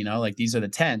love, like these are the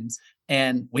 10s.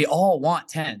 And we all want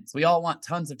 10s. We all want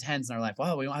tons of 10s in our life.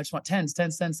 Wow, I just want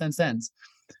 10s.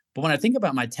 But when I think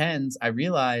about my 10s, I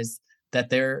realize that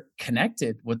they're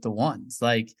connected with the 1s.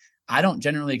 Like I don't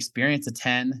generally experience a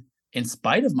 10 in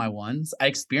spite of my ones. I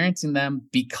experiencing them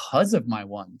because of my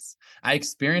ones. I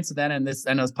experienced that in this,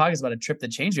 I know this podcast is about a trip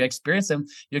that changed you. I experienced them.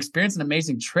 You experienced an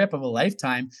amazing trip of a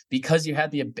lifetime because you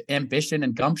had the ambition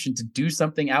and gumption to do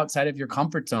something outside of your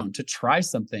comfort zone, to try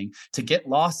something, to get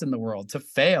lost in the world, to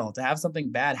fail, to have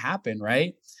something bad happen,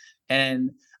 right?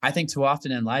 And I think too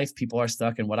often in life, people are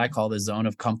stuck in what I call the zone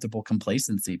of comfortable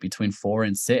complacency between 4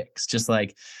 and 6. Just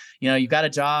like, you got a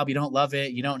job, you don't love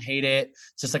it, you don't hate it.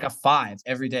 It's just like a 5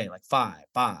 every day, like 5,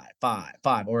 5, 5,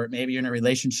 5. Or maybe you're in a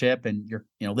relationship and you're,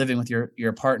 living with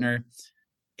your partner.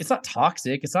 It's not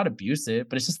toxic, it's not abusive,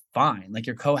 but it's just fine. Like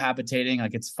you're cohabitating,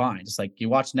 like it's fine. Just like you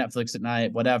watch Netflix at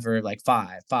night, whatever, like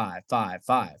 5, 5, 5,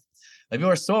 5. Like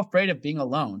people are so afraid of being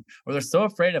alone, or they're so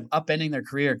afraid of upending their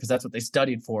career because that's what they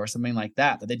studied for, or something like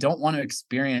that, that they don't want to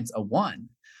experience a 1.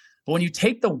 But when you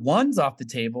take the 1s off the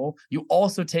table, you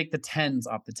also take the 10s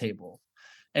off the table.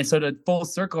 And so to full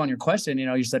circle on your question,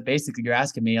 you said basically you're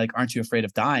asking me like, aren't you afraid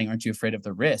of dying? Aren't you afraid of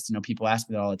the risk? People ask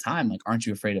me that all the time, like, aren't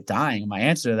you afraid of dying? And my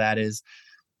answer to that is,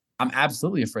 I'm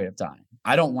absolutely afraid of dying.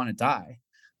 I don't want to die.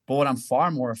 But what I'm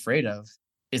far more afraid of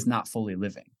is not fully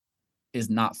living.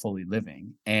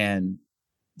 And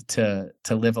to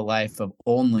live a life of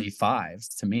only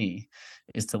 5s to me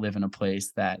is to live in a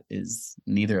place that is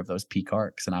neither of those peak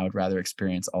arcs. And I would rather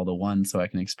experience all the 1s so I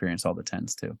can experience all the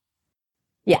 10s too.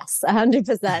 Yes,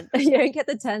 100%. You don't get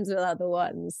the 10s without the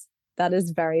 1s. That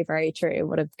is very, very true.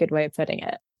 What a good way of putting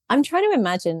it. I'm trying to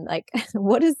imagine, like,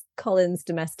 what is Colin's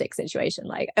domestic situation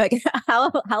like? Like, how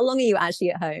long are you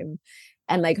actually at home?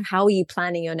 And like, how are you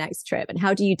planning your next trip? And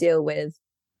how do you deal with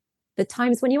the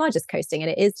times when you are just coasting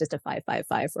and it is just a 5, 5,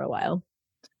 5 for a while?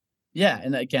 Yeah.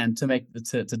 And again,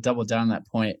 to double down on that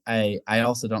point, I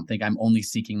also don't think I'm only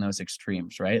seeking those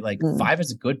extremes, right? Like 5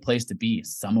 is a good place to be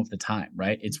some of the time,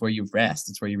 right? It's where you rest,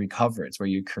 it's where you recover, it's where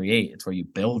you create, it's where you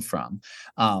build from.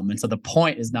 And so the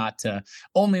point is not to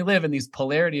only live in these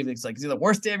polarity of it's like it's either the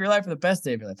worst day of your life or the best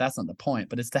day of your life. That's not the point,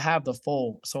 but it's to have the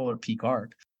full solar peak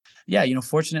arc. Yeah,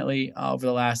 fortunately, over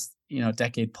the last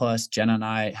decade plus, Jenna and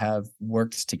I have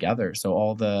worked together. So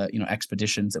all the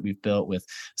expeditions that we've built with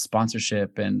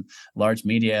sponsorship and large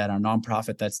media and our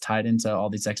nonprofit that's tied into all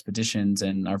these expeditions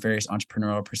and our various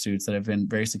entrepreneurial pursuits that have been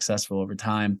very successful over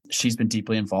time, she's been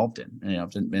deeply involved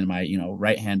in my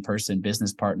right hand person,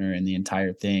 business partner in the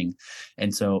entire thing.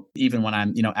 And so even when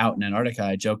I'm out in Antarctica,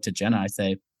 I joke to Jenna, I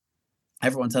say,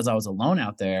 everyone says I was alone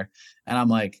out there, and I'm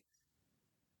like,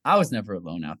 I was never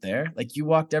alone out there. Like you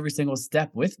walked every single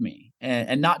step with me,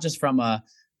 and not just from a,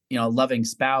 loving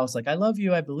spouse. Like I love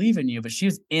you, I believe in you, but she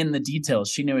was in the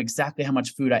details. She knew exactly how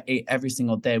much food I ate every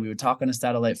single day. We would talk on a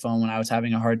satellite phone when I was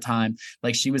having a hard time.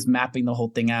 Like she was mapping the whole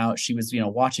thing out. She was,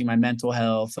 watching my mental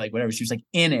health, like whatever. She was like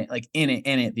in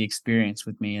it, the experience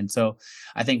with me. And so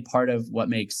I think part of what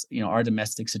makes, our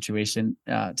domestic situation,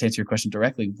 to answer your question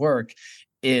directly, work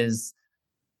is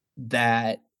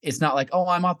that it's not like, oh,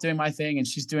 I'm off doing my thing and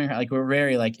she's doing her, like we're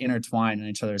very like intertwined in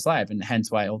each other's life. And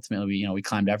hence why ultimately we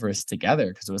climbed Everest together,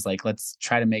 because it was like, let's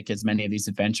try to make as many of these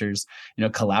adventures,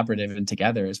 collaborative and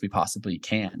together as we possibly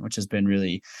can, which has been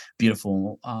really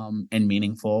beautiful and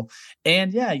meaningful.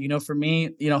 And yeah, for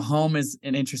me, home is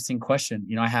an interesting question.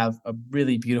 I have a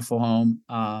really beautiful home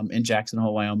in Jackson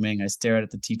Hole, Wyoming. I stare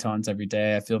at the Tetons every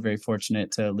day. I feel very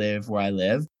fortunate to live where I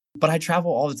live, but I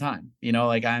travel all the time.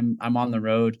 Like I'm on the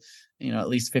road, at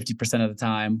least 50% of the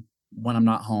time when I'm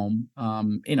not home.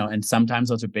 And sometimes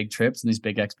those are big trips and these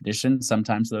big expeditions.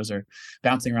 Sometimes those are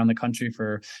bouncing around the country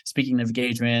for speaking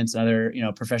engagements, other,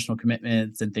 professional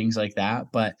commitments and things like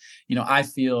that. But, I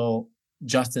feel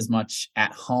just as much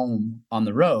at home on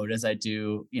the road as I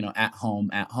do, at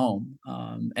home.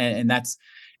 And that's,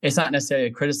 it's not necessarily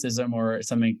a criticism or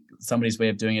somebody's way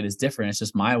of doing it is different. It's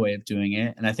just my way of doing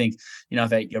it. And I think,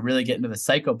 if I really get into the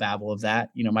psychobabble of that,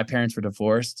 my parents were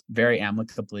divorced very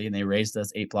amicably and they raised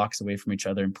us 8 blocks away from each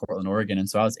other in Portland, Oregon. And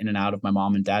so I was in and out of my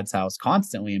mom and dad's house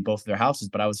constantly in both of their houses,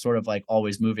 but I was sort of like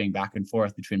always moving back and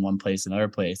forth between one place and another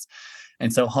place.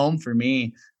 And so home for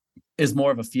me is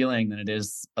more of a feeling than it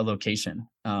is a location.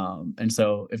 And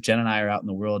so if Jen and I are out in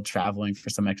the world traveling for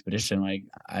some expedition, like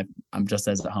I'm just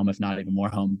as at home, if not even more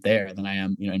home there than I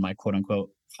am, in my quote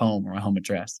unquote home or my home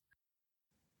address.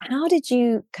 How did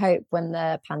you cope when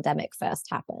the pandemic first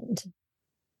happened?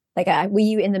 Like, were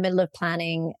you in the middle of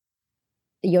planning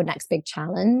your next big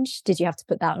challenge? Did you have to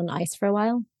put that on ice for a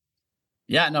while?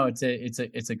 Yeah, no,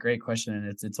 it's a great question, and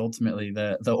it's ultimately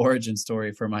the origin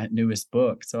story for my newest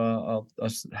book. So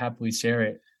I'll happily share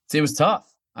it. So it was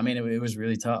tough. I mean, it was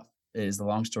really tough. Is the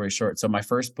long story short. So my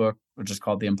first book, which is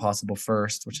called The Impossible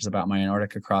First, which is about my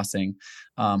Antarctica crossing,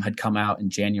 had come out in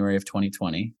January of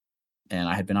 2020. and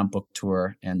I had been on book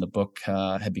tour, and the book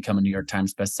had become a New York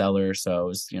Times bestseller. So it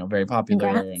was, very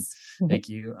popular. Congrats. And thank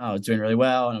you. I was doing really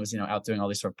well. And I was, out doing all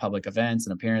these sort of public events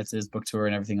and appearances, book tour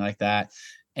and everything like that.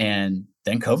 And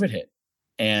then COVID hit.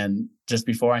 And just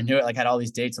before I knew it, like, I had all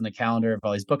these dates on the calendar of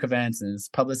all these book events and this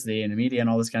publicity and the media and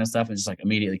all this kind of stuff, and just like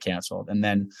immediately canceled. And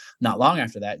then not long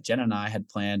after that, Jenna and I had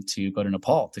planned to go to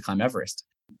Nepal to climb Everest,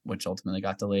 which ultimately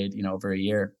got delayed, over a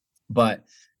year. But,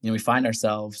 we find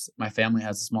ourselves, my family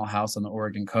has a small house on the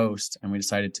Oregon coast, and we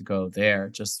decided to go there,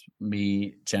 just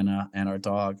me, Jenna, and our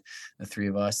dog, the three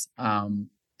of us.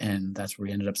 And that's where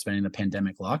we ended up spending the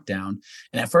pandemic lockdown.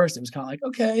 And at first it was kind of like,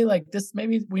 okay, like this,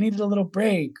 maybe we needed a little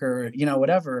break or,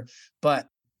 whatever. But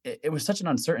it was such an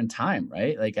uncertain time,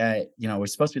 right? Like we're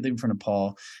supposed to be leaving for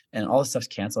Nepal and all this stuff's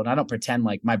canceled. And I don't pretend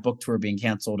like my book tour being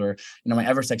canceled or, my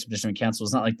Everest expedition being canceled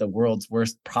is not like the world's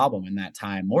worst problem in that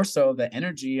time. More so the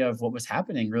energy of what was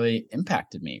happening really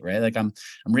impacted me, right? Like I'm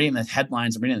reading the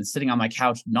headlines, I'm reading and sitting on my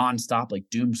couch nonstop, like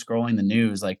doom scrolling the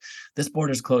news, like this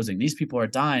border's closing, these people are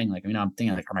dying. Like, I'm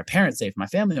thinking like, are my parents safe? My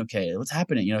family okay? What's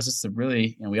happening? It's just a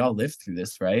really, we all lived through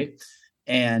this, right?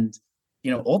 And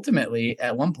ultimately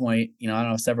at one point, I don't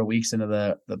know, several weeks into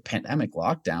the pandemic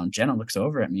lockdown, Jenna looks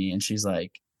over at me and she's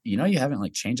like, you haven't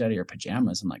like changed out of your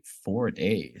pajamas in like 4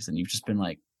 days. And you've just been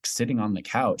like sitting on the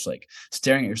couch, like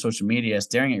staring at your social media,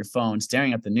 staring at your phone,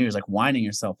 staring at the news, like winding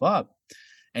yourself up.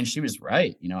 And she was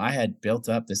right. I had built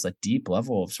up this like deep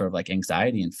level of sort of like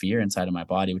anxiety and fear inside of my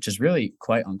body, which is really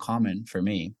quite uncommon for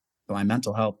me. My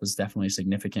mental health was definitely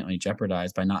significantly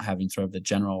jeopardized by not having sort of the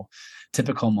general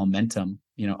typical momentum,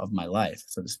 of my life,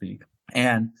 so to speak.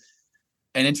 And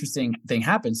an interesting thing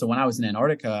happened. So when I was in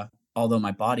Antarctica, although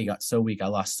my body got so weak, I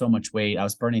lost so much weight. I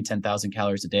was burning 10,000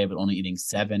 calories a day, but only eating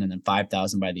 7 and then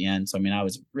 5,000 by the end. So, I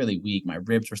was really weak. My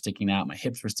ribs were sticking out. My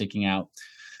hips were sticking out.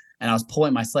 And I was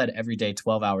pulling my sled every day,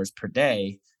 12 hours per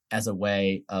day as a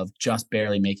way of just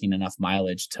barely making enough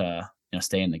mileage to,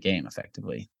 stay in the game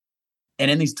effectively.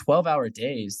 And in these 12-hour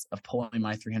days of pulling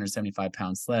my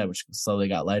 375-pound sled, which slowly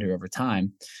got lighter over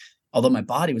time, although my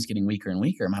body was getting weaker and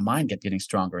weaker, my mind kept getting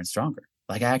stronger and stronger.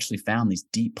 Like I actually found these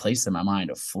deep places in my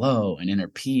mind of flow and inner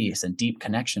peace and deep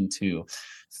connection to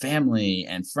family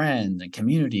and friends and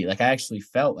community. Like I actually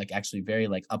felt like very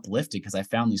like uplifted because I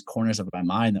found these corners of my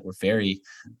mind that were very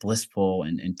blissful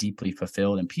and deeply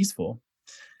fulfilled and peaceful.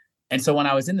 And so when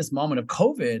I was in this moment of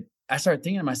COVID, I started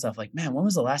thinking to myself, like, man, when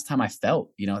was the last time I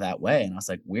felt, that way? And I was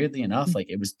like, weirdly enough, like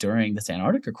it was during this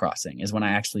Antarctica crossing is when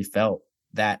I actually felt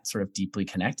that sort of deeply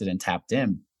connected and tapped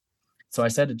in. So I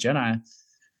said to Jenna,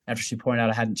 after she pointed out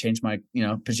I hadn't changed my,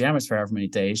 pajamas for however many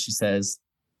days,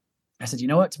 I said, you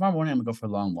know what, tomorrow morning I'm gonna go for a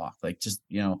long walk. Like, just,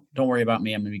 don't worry about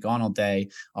me. I'm gonna be gone all day.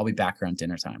 I'll be back around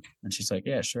dinner time. And she's like,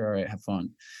 yeah, sure. All right, have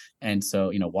fun. And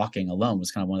so, walking alone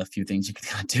was kind of one of the few things you could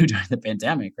kind of do during the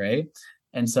pandemic. Right.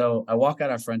 And so I walk out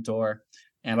our front door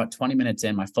and about 20 minutes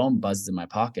in, my phone buzzes in my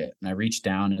pocket and I reach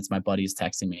down and it's my buddies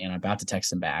texting me and I'm about to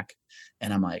text him back.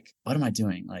 And I'm like, what am I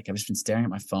doing? Like, I've just been staring at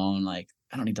my phone. Like,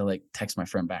 I don't need to like text my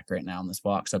friend back right now on this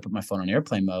walk. So I put my phone on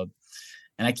airplane mode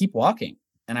and I keep walking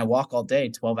and I walk all day,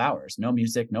 12 hours, no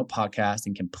music, no podcast,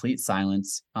 in complete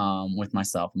silence with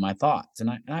myself and my thoughts.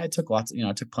 And I took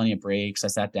I took plenty of breaks. I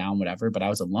sat down, whatever, but I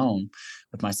was alone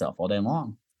with myself all day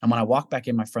long. And when I walk back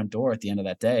in my front door at the end of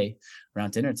that day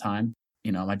around dinner time,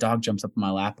 my dog jumps up in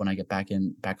my lap when I get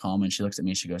back home and she looks at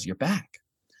me and she goes, you're back.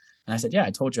 And I said, yeah,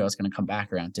 I told you I was going to come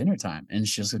back around dinner time. And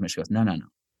she looks at me, she goes, no,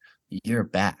 you're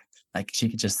back. Like she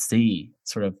could just see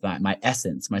sort of that my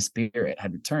essence, my spirit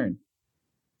had returned.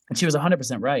 And she was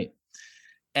 100% right.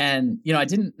 And, I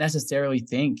didn't necessarily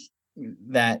think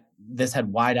that this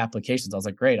had wide applications. I was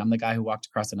like, great, I'm the guy who walked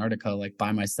across Antarctica like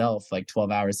by myself, like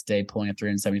 12 hours a day, pulling a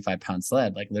 375-pound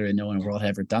sled. Like literally no one in the world had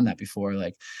ever done that before.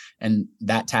 Like, and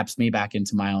that taps me back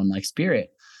into my own like spirit.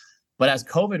 But as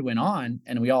COVID went on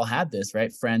and we all had this,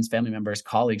 right? Friends, family members,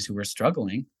 colleagues who were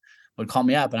struggling would call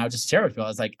me up and I would just share with people. I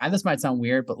was like, this might sound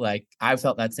weird, but like I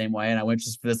felt that same way. And I went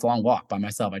just for this long walk by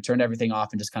myself. I turned everything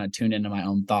off and just kind of tuned into my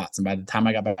own thoughts. And by the time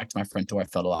I got back to my front door, I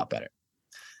felt a lot better.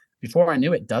 Before I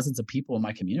knew it, dozens of people in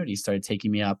my community started taking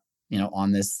me up,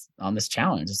 on this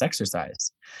challenge, this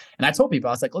exercise. And I told people,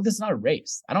 I was like, look, this is not a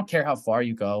race. I don't care how far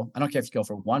you go. I don't care if you go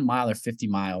for 1 mile or 50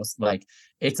 miles. Like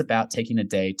it's about taking a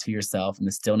day to yourself in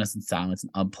the stillness and silence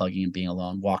and unplugging and being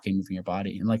alone, walking, moving your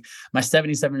body. And like my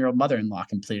 77-year-old mother-in-law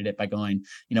completed it by going,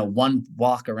 one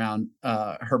walk around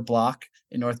her block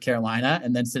in North Carolina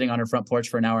and then sitting on her front porch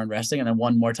for an hour and resting. And then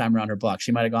one more time around her block.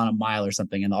 She might've gone a mile or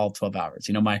something in all 12 hours.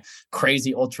 My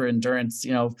crazy ultra endurance,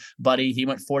 buddy, he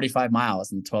went 45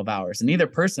 miles in 12 hours. hours. And neither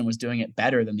person was doing it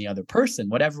better than the other person.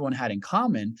 What everyone had in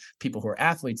common, people who are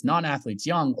athletes, non-athletes,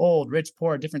 young, old, rich,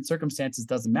 poor, different circumstances,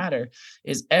 doesn't matter,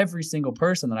 is every single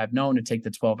person that I've known to take the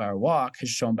 12-hour walk has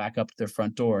shown back up at their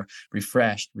front door,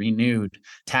 refreshed, renewed,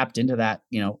 tapped into that,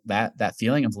 that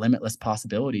feeling of limitless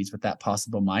possibilities with that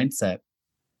possible mindset.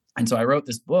 And so I wrote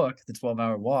this book, The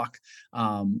 12-Hour Walk,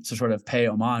 to sort of pay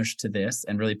homage to this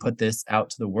and really put this out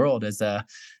to the world as a,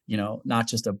 not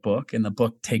just a book. And the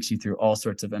book takes you through all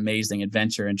sorts of amazing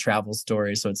adventure and travel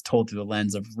stories. So it's told through the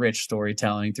lens of rich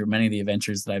storytelling through many of the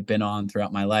adventures that I've been on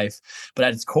throughout my life. But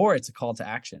at its core, it's a call to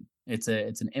action. It's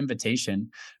an invitation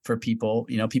for people,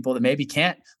 people that maybe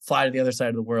can't fly to the other side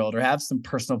of the world or have some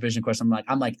personal vision question.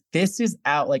 I'm like, this is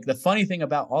out. Like, the funny thing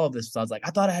about all of this was I was like,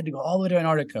 I thought I had to go all the way to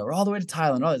Antarctica or all the way to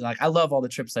Thailand. Like, I love all the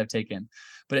trips I've taken,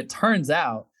 but it turns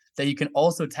out that you can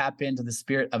also tap into the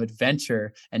spirit of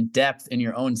adventure and depth in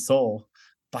your own soul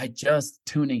by just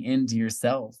tuning into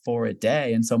yourself for a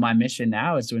day. And so my mission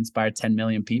now is to inspire 10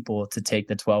 million people to take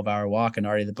the 12-hour walk. And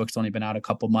already the book's only been out a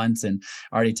couple months, and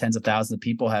already tens of thousands of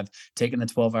people have taken the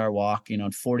 12-hour walk, in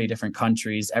 40 different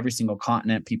countries, every single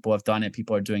continent. People have done it.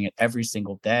 People are doing it every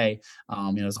single day.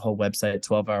 There's a whole website,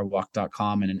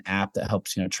 12hourwalk.com, and an app that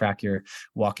helps, track your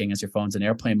walking as your phone's in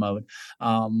airplane mode.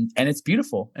 And it's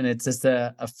beautiful. And it's just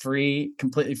a free,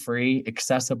 completely free,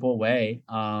 accessible way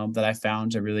that I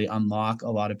found to really unlock a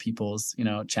lot of people's,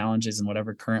 challenges in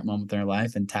whatever current moment in their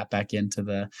life and tap back into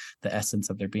the essence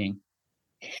of their being.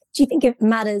 Do you think it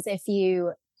matters if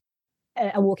you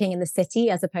are walking in the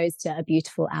city as opposed to a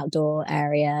beautiful outdoor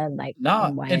area like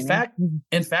No, in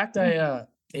fact, I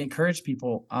encourage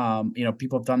people,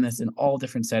 people have done this in all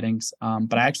different settings.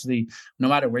 But I actually, no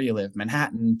matter where you live,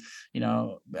 Manhattan,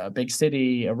 a big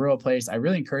city, a rural place, I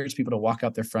really encourage people to walk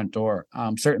out their front door.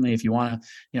 Certainly if you want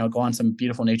to, go on some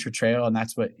beautiful nature trail and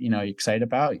that's what, you're excited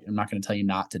about, I'm not going to tell you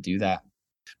not to do that.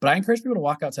 But I encourage people to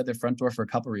walk outside their front door for a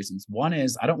couple of reasons. One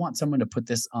is I don't want someone to put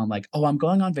this on like, oh, I'm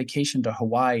going on vacation to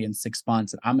Hawaii in 6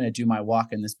 months and I'm going to do my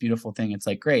walk in this beautiful thing. It's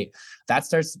like, great.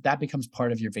 That becomes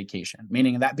part of your vacation,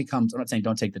 meaning that becomes, I'm not saying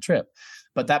don't take the trip,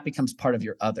 but that becomes part of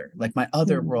your other, like my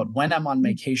other world. When I'm on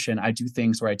vacation, I do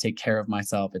things where I take care of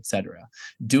myself, etc.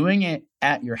 Doing it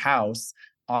at your house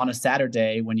on a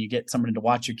Saturday when you get somebody to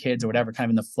watch your kids or whatever, kind of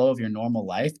in the flow of your normal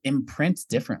life, imprints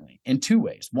differently in two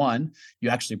ways. One, you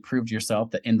actually proved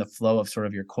yourself that in the flow of sort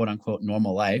of your quote unquote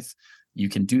normal life, you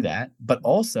can do that. But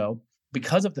also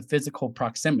because of the physical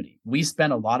proximity, we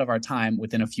spend a lot of our time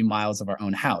within a few miles of our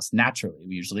own house. Naturally,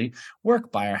 we usually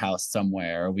work by our house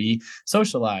somewhere, or we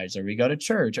socialize, or we go to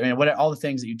church, or all the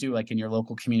things that you do like in your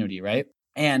local community, right?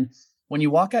 And when you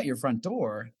walk out your front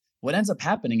door, what ends up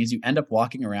happening is you end up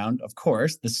walking around, of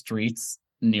course, the streets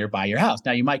nearby your house.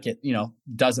 Now you might get,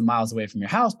 dozen miles away from your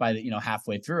house by the,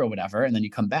 halfway through or whatever, and then you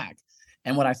come back.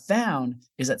 And what I found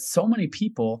is that so many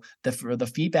people, the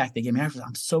feedback they gave me after,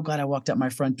 I'm so glad I walked out my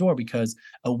front door, because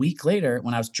a week later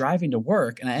when I was driving to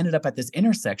work and I ended up at this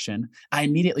intersection, I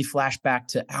immediately flashed back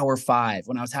to hour 5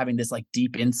 when I was having this like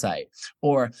deep insight.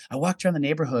 Or I walked around the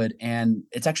neighborhood and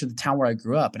it's actually the town where I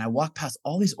grew up, and I walked past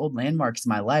all these old landmarks in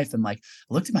my life and like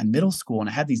I looked at my middle school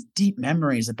and I had these deep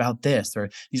memories about this,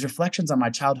 or these reflections on my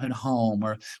childhood home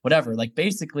or whatever. Like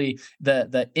basically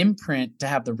the imprint to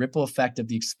have the ripple effect of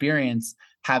the experience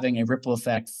having a ripple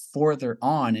effect further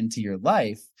on into your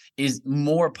life is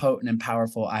more potent and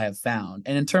powerful, I have found.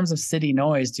 And in terms of city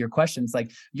noise, to your question, it's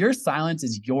like your silence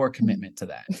is your commitment to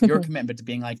that. Your commitment to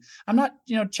being like, I'm not,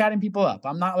 chatting people up.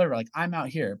 I'm not literally like, I'm out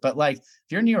here. But like, if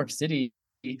you're in New York City,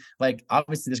 like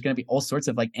obviously there's going to be all sorts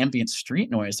of like ambient street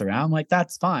noise around, like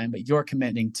that's fine, but you're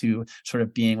committing to sort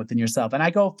of being within yourself. And I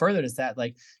go further to that,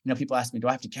 like, people ask me, do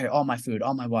I have to carry all my food,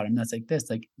 all my water? And that's like this,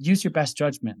 like use your best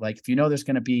judgment. Like if there's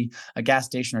going to be a gas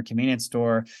station or convenience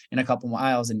store in a couple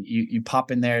miles and you pop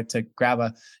in there to grab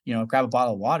a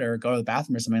bottle of water or go to the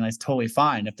bathroom or something, that's totally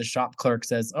fine. If the shop clerk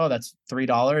says, oh, that's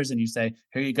 $3, and you say,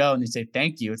 here you go, and you say,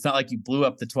 thank you, it's not like you blew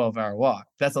up the 12-hour walk.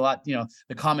 That's a lot,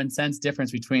 the common sense difference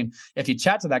between if you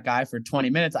chat to that guy for 20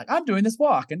 minutes, like I'm doing this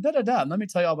walk and and let me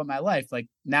tell you all about my life. Like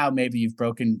now maybe you've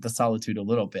broken the solitude a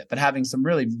little bit, but having some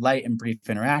really light and brief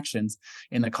interactions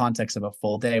in the context of a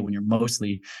full day when you're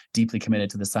mostly deeply committed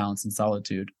to the silence and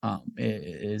solitude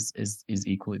is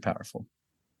equally powerful.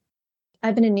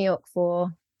 I've been in New York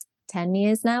for 10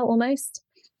 years now, almost.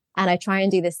 And I try and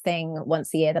do this thing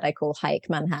once a year that I call Hike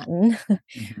Manhattan,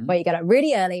 where you get up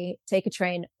really early, take a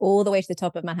train all the way to the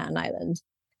top of Manhattan Island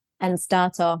and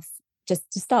start off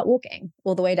just to start walking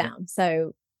all the way down.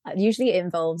 So usually it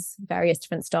involves various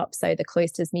different stops. So the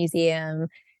Cloisters Museum,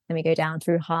 then we go down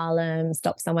through Harlem,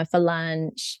 stop somewhere for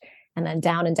lunch, and then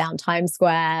down and down Times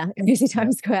Square, crazy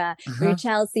Times Square, through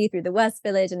Chelsea, through the West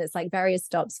Village. And it's like various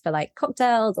stops for like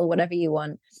cocktails or whatever you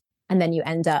want. And then you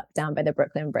end up down by the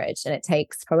Brooklyn Bridge, and it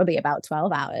takes probably about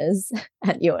 12 hours.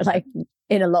 And you're like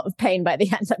in a lot of pain by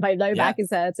the end. Like my low back is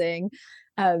hurting.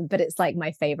 But it's like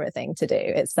my favorite thing to do.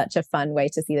 It's such a fun way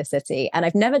to see the city. And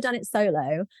I've never done it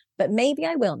solo, but maybe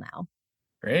I will now.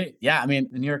 Great. Yeah. I mean,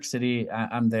 New York City,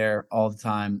 I'm there all the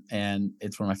time, and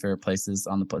it's one of my favorite places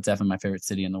it's definitely my favorite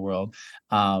city in the world.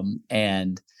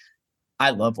 And I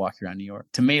love walking around New York.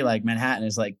 To me, like Manhattan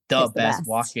is like the best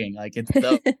walking. Like it's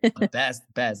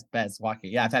the best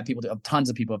walking. Yeah, I've had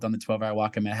tons of people have done the 12-hour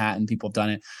walk in Manhattan. People have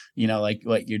done it, like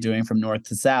what you're doing from north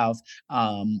to south.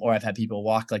 Or I've had people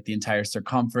walk like the entire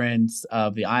circumference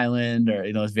of the island, or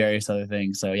various other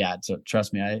things. So yeah, so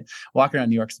trust me, I walk around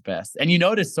New York's the best. And you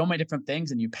notice so many different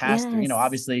things, and you pass through.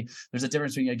 Obviously there's a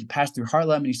difference between you pass through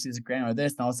Harlem and you see this grand or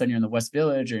this, and all of a sudden you're in the West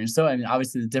Village,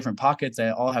 obviously the different pockets, they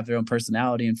all have their own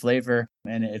personality and flavor.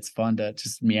 And it's fun to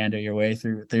just meander your way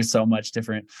through. There's so much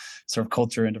different sort of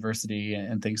culture and diversity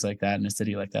and things like that in a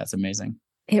city like that. It's amazing.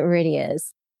 It really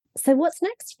is. So what's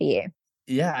next for you?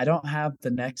 Yeah, I don't have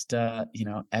the next,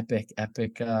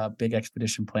 epic, big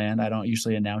expedition planned. I don't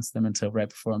usually announce them until right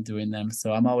before I'm doing them.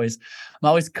 So I'm always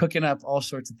cooking up all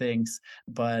sorts of things.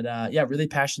 But really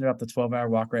passionate about the 12-hour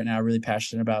walk right now. Really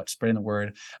passionate about spreading the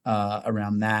word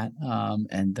around that.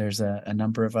 And there's a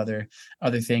number of other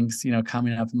things,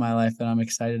 coming up in my life that I'm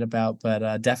excited about.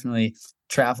 But definitely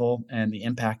travel and the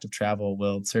impact of travel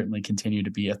will certainly continue to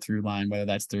be a through line, whether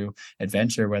that's through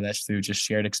adventure, whether that's through just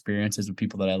shared experiences with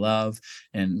people that I love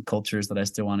and cultures that I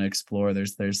still want to explore.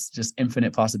 There's just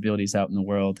infinite possibilities out in the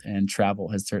world, and travel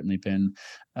has certainly been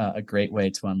a great way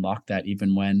to unlock that,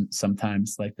 even when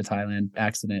sometimes, like the Thailand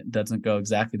accident, doesn't go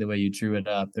exactly the way you drew it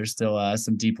up. There's still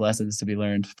some deep lessons to be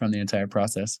learned from the entire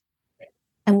process.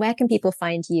 And where can people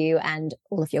find you and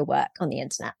all of your work on the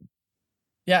internet?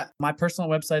 Yeah, my personal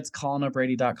website's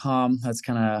colinobrady.com. That's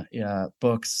kind of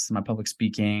books, my public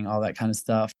speaking, all that kind of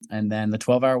stuff. And then the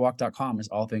 12hourwalk.com is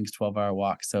all things 12-hour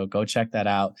walk. So go check that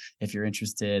out if you're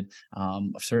interested.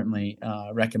 Certainly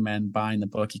recommend buying the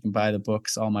book. You can buy the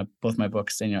books, both my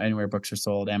books, anywhere books are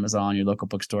sold, Amazon, your local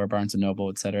bookstore, Barnes and Noble,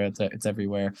 et cetera. It's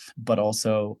everywhere. But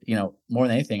also, more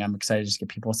than anything, I'm excited to just get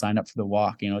people signed up for the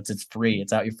walk. It's free.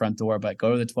 It's out your front door, but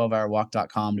go to the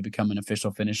 12hourwalk.com to become an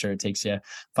official finisher. It takes you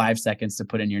 5 seconds to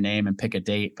put in your name and pick a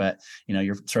date, but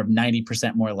you're sort of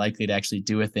 90% more likely to actually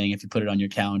do a thing if you put it on your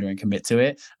calendar and commit to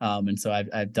it. And so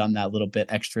I've done that little bit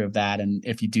extra of that. And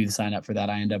if you do sign up for that,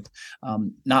 I end up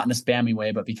not in a spammy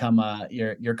way, but become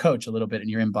your coach a little bit in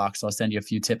your inbox. So I'll send you a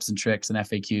few tips and tricks and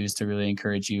FAQs to really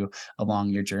encourage you along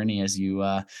your journey as you,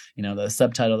 the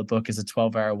subtitle of the book is A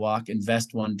 12-Hour Walk,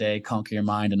 Invest One Day, Conquer Your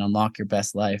Mind, and Unlock Your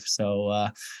Best Life. So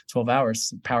 12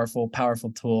 hours, powerful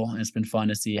tool. And it's been fun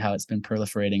to see how it's been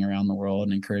proliferating around the world,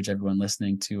 and encourage everyone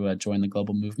listening to join the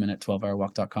global movement at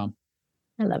 12hourwalk.com.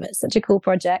 I love it. Such a cool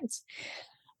project.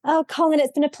 Oh, Colin,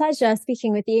 it's been a pleasure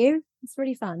speaking with you. It's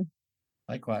really fun.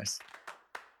 Likewise.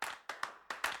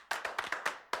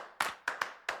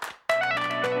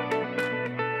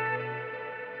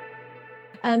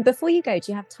 Before you go,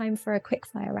 do you have time for a quick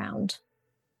fire round?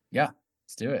 Yeah,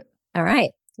 let's do it. All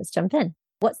right, let's jump in.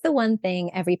 What's the one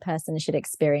thing every person should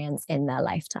experience in their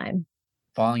lifetime?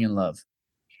 Falling in love.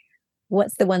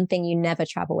 What's the one thing you never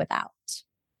travel without?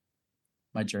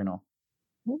 My journal.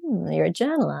 You're a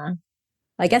journaler.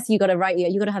 I guess you got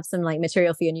to have some like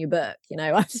material for your new book,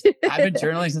 I've been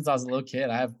journaling since I was a little kid.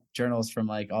 I have journals from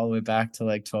like all the way back to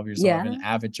like 12 years old. I've been an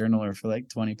avid journaler for like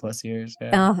 20 plus years.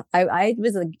 Yeah. I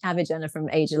was an avid journaler from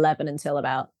age 11 until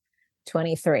about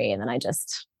 23. And then I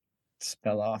just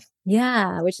fell off.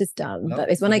 Yeah, which is dumb. But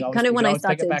it's when I started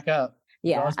pick it back up.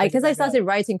 Yeah, because I started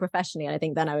writing professionally, and I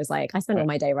think then I was like, I spend all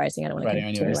my day writing. I don't want to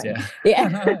continue writing.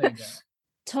 Yeah.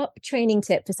 Top training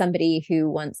tip for somebody who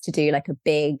wants to do like a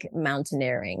big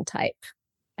mountaineering type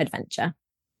adventure.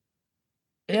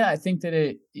 Yeah, I think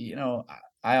that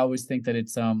I always think that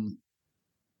it's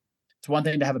one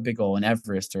thing to have a big goal, an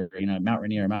Everest or Mount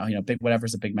Rainier, big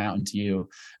whatever's a big mountain to you,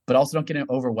 but also don't get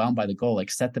overwhelmed by the goal. Like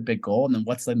set the big goal, and then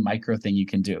what's the micro thing you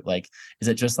can do? Like, is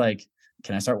it just like,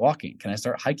 can I start walking? Can I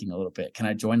start hiking a little bit? Can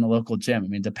I join the local gym? I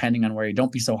mean, depending on where you,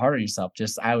 don't be so hard on yourself.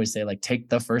 I always say, like, take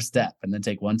the first step and then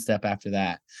take one step after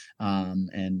that.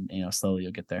 And slowly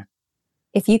you'll get there.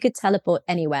 If you could teleport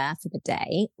anywhere for the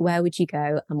day, where would you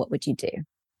go and what would you do?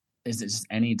 Is it just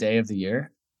any day of the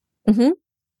year? Mm-hmm.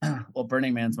 Well,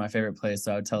 Burning Man's my favorite place.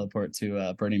 So I would teleport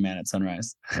to Burning Man at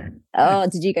sunrise. Oh,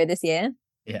 did you go this year?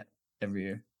 Yeah, every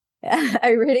year.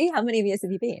 Oh, really? How many years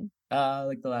have you been?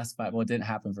 Like the last 5. Well, it didn't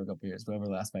happen for a couple of years, but over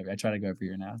the last 5 years, I try to go every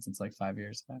year now since like 5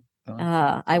 years.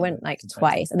 I went like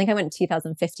twice. I think I went in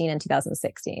 2015 and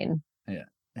 2016. Yeah,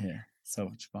 yeah, so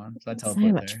much fun. So I So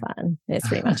teleport much there. fun.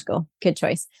 It's really magical. Good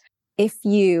choice. If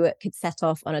you could set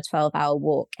off on a 12-hour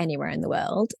walk anywhere in the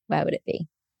world, where would it be?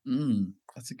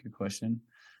 That's a good question.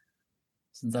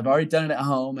 Since I've already done it at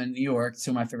home in New York,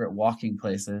 two of my favorite walking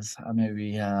places.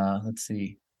 Maybe let's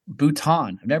see,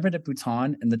 Bhutan. I've never been to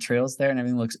Bhutan, and the trails there and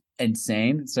everything looks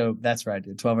insane. So that's where I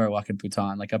do 12-hour walk in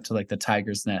Bhutan, like up to like the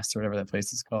Tiger's Nest or whatever that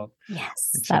place is called.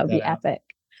 Yes, Check that would be out. epic.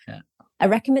 Yeah. A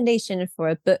recommendation for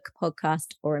a book,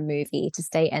 podcast, or a movie to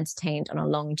stay entertained on a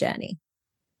long journey.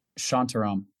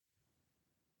 Shantaram.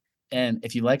 And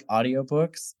if you like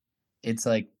audiobooks, it's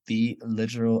like the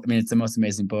literal, I mean, it's the most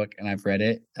amazing book, and I've read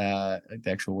it, like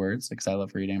the actual words, because I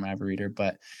love reading. I'm an avid reader,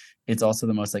 but it's also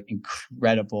the most like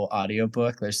incredible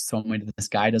audiobook. There's so many, this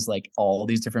guy does like all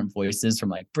these different voices from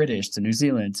like British to New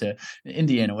Zealand to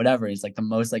Indian or whatever. It's like the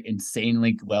most like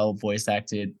insanely well voice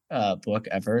acted book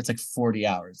ever. It's like 40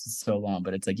 hours. It's so long,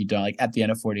 but it's like you don't, like at the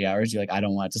end of 40 hours, you're like, I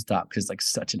don't want it to stop because it's like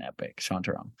such an epic.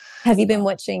 Shantaram. Have you been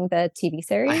watching the TV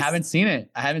series? I haven't seen it.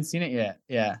 I haven't seen it yet.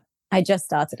 Yeah. I just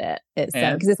started it. It's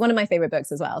because it's one of my favorite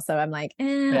books as well. So I'm like,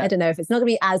 I don't know if it's not gonna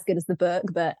be as good as the book,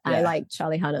 but I like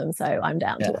Charlie Hunnam, so I'm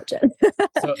down to watch it.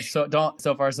 So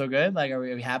far so good. Like, are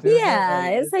we happy with it?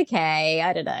 Yeah, it's okay.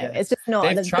 I don't know. It's just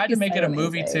not. They've tried to make it a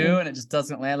movie too, and it just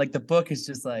doesn't land. Like the book is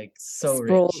just like so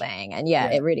sprawling, rich. And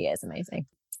it really is amazing.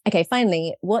 Okay,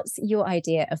 finally, what's your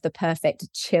idea of the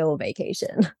perfect chill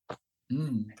vacation?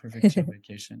 Perfect chill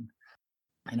vacation.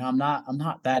 You know, I'm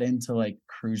not that into like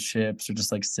cruise ships or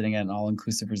just like sitting at an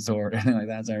all-inclusive resort or anything like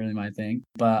that. That's not really my thing.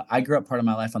 But I grew up part of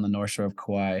my life on the North Shore of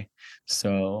Kauai.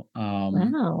 So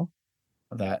wow.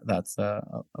 That's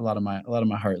a lot of my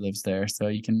heart lives there. So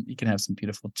you can have some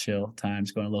beautiful chill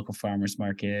times, going to local farmers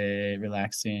market,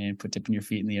 relaxing, dipping your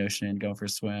feet in the ocean, going for a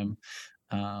swim.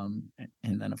 And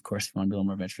then of course if you want to be a little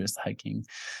more adventurous, hiking,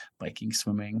 biking,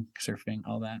 swimming, surfing,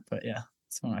 all that. But yeah,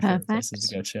 it's one of my favorite places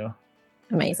to go chill.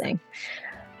 Amazing.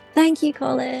 Thank you,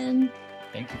 Colin.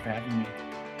 Thank you for having me.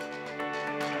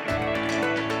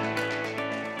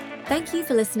 Thank you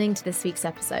for listening to this week's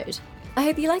episode. I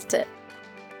hope you liked it.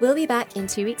 We'll be back in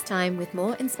 2 weeks' time with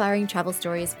more inspiring travel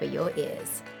stories for your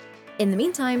ears. In the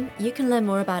meantime, you can learn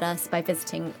more about us by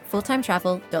visiting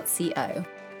fulltimetravel.co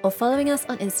or following us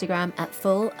on Instagram at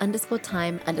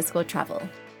full_time_travel.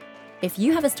 If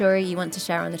you have a story you want to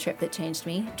share on the trip that changed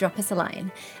me, drop us a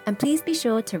line. And please be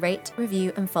sure to rate,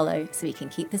 review, and follow so we can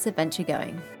keep this adventure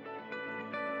going.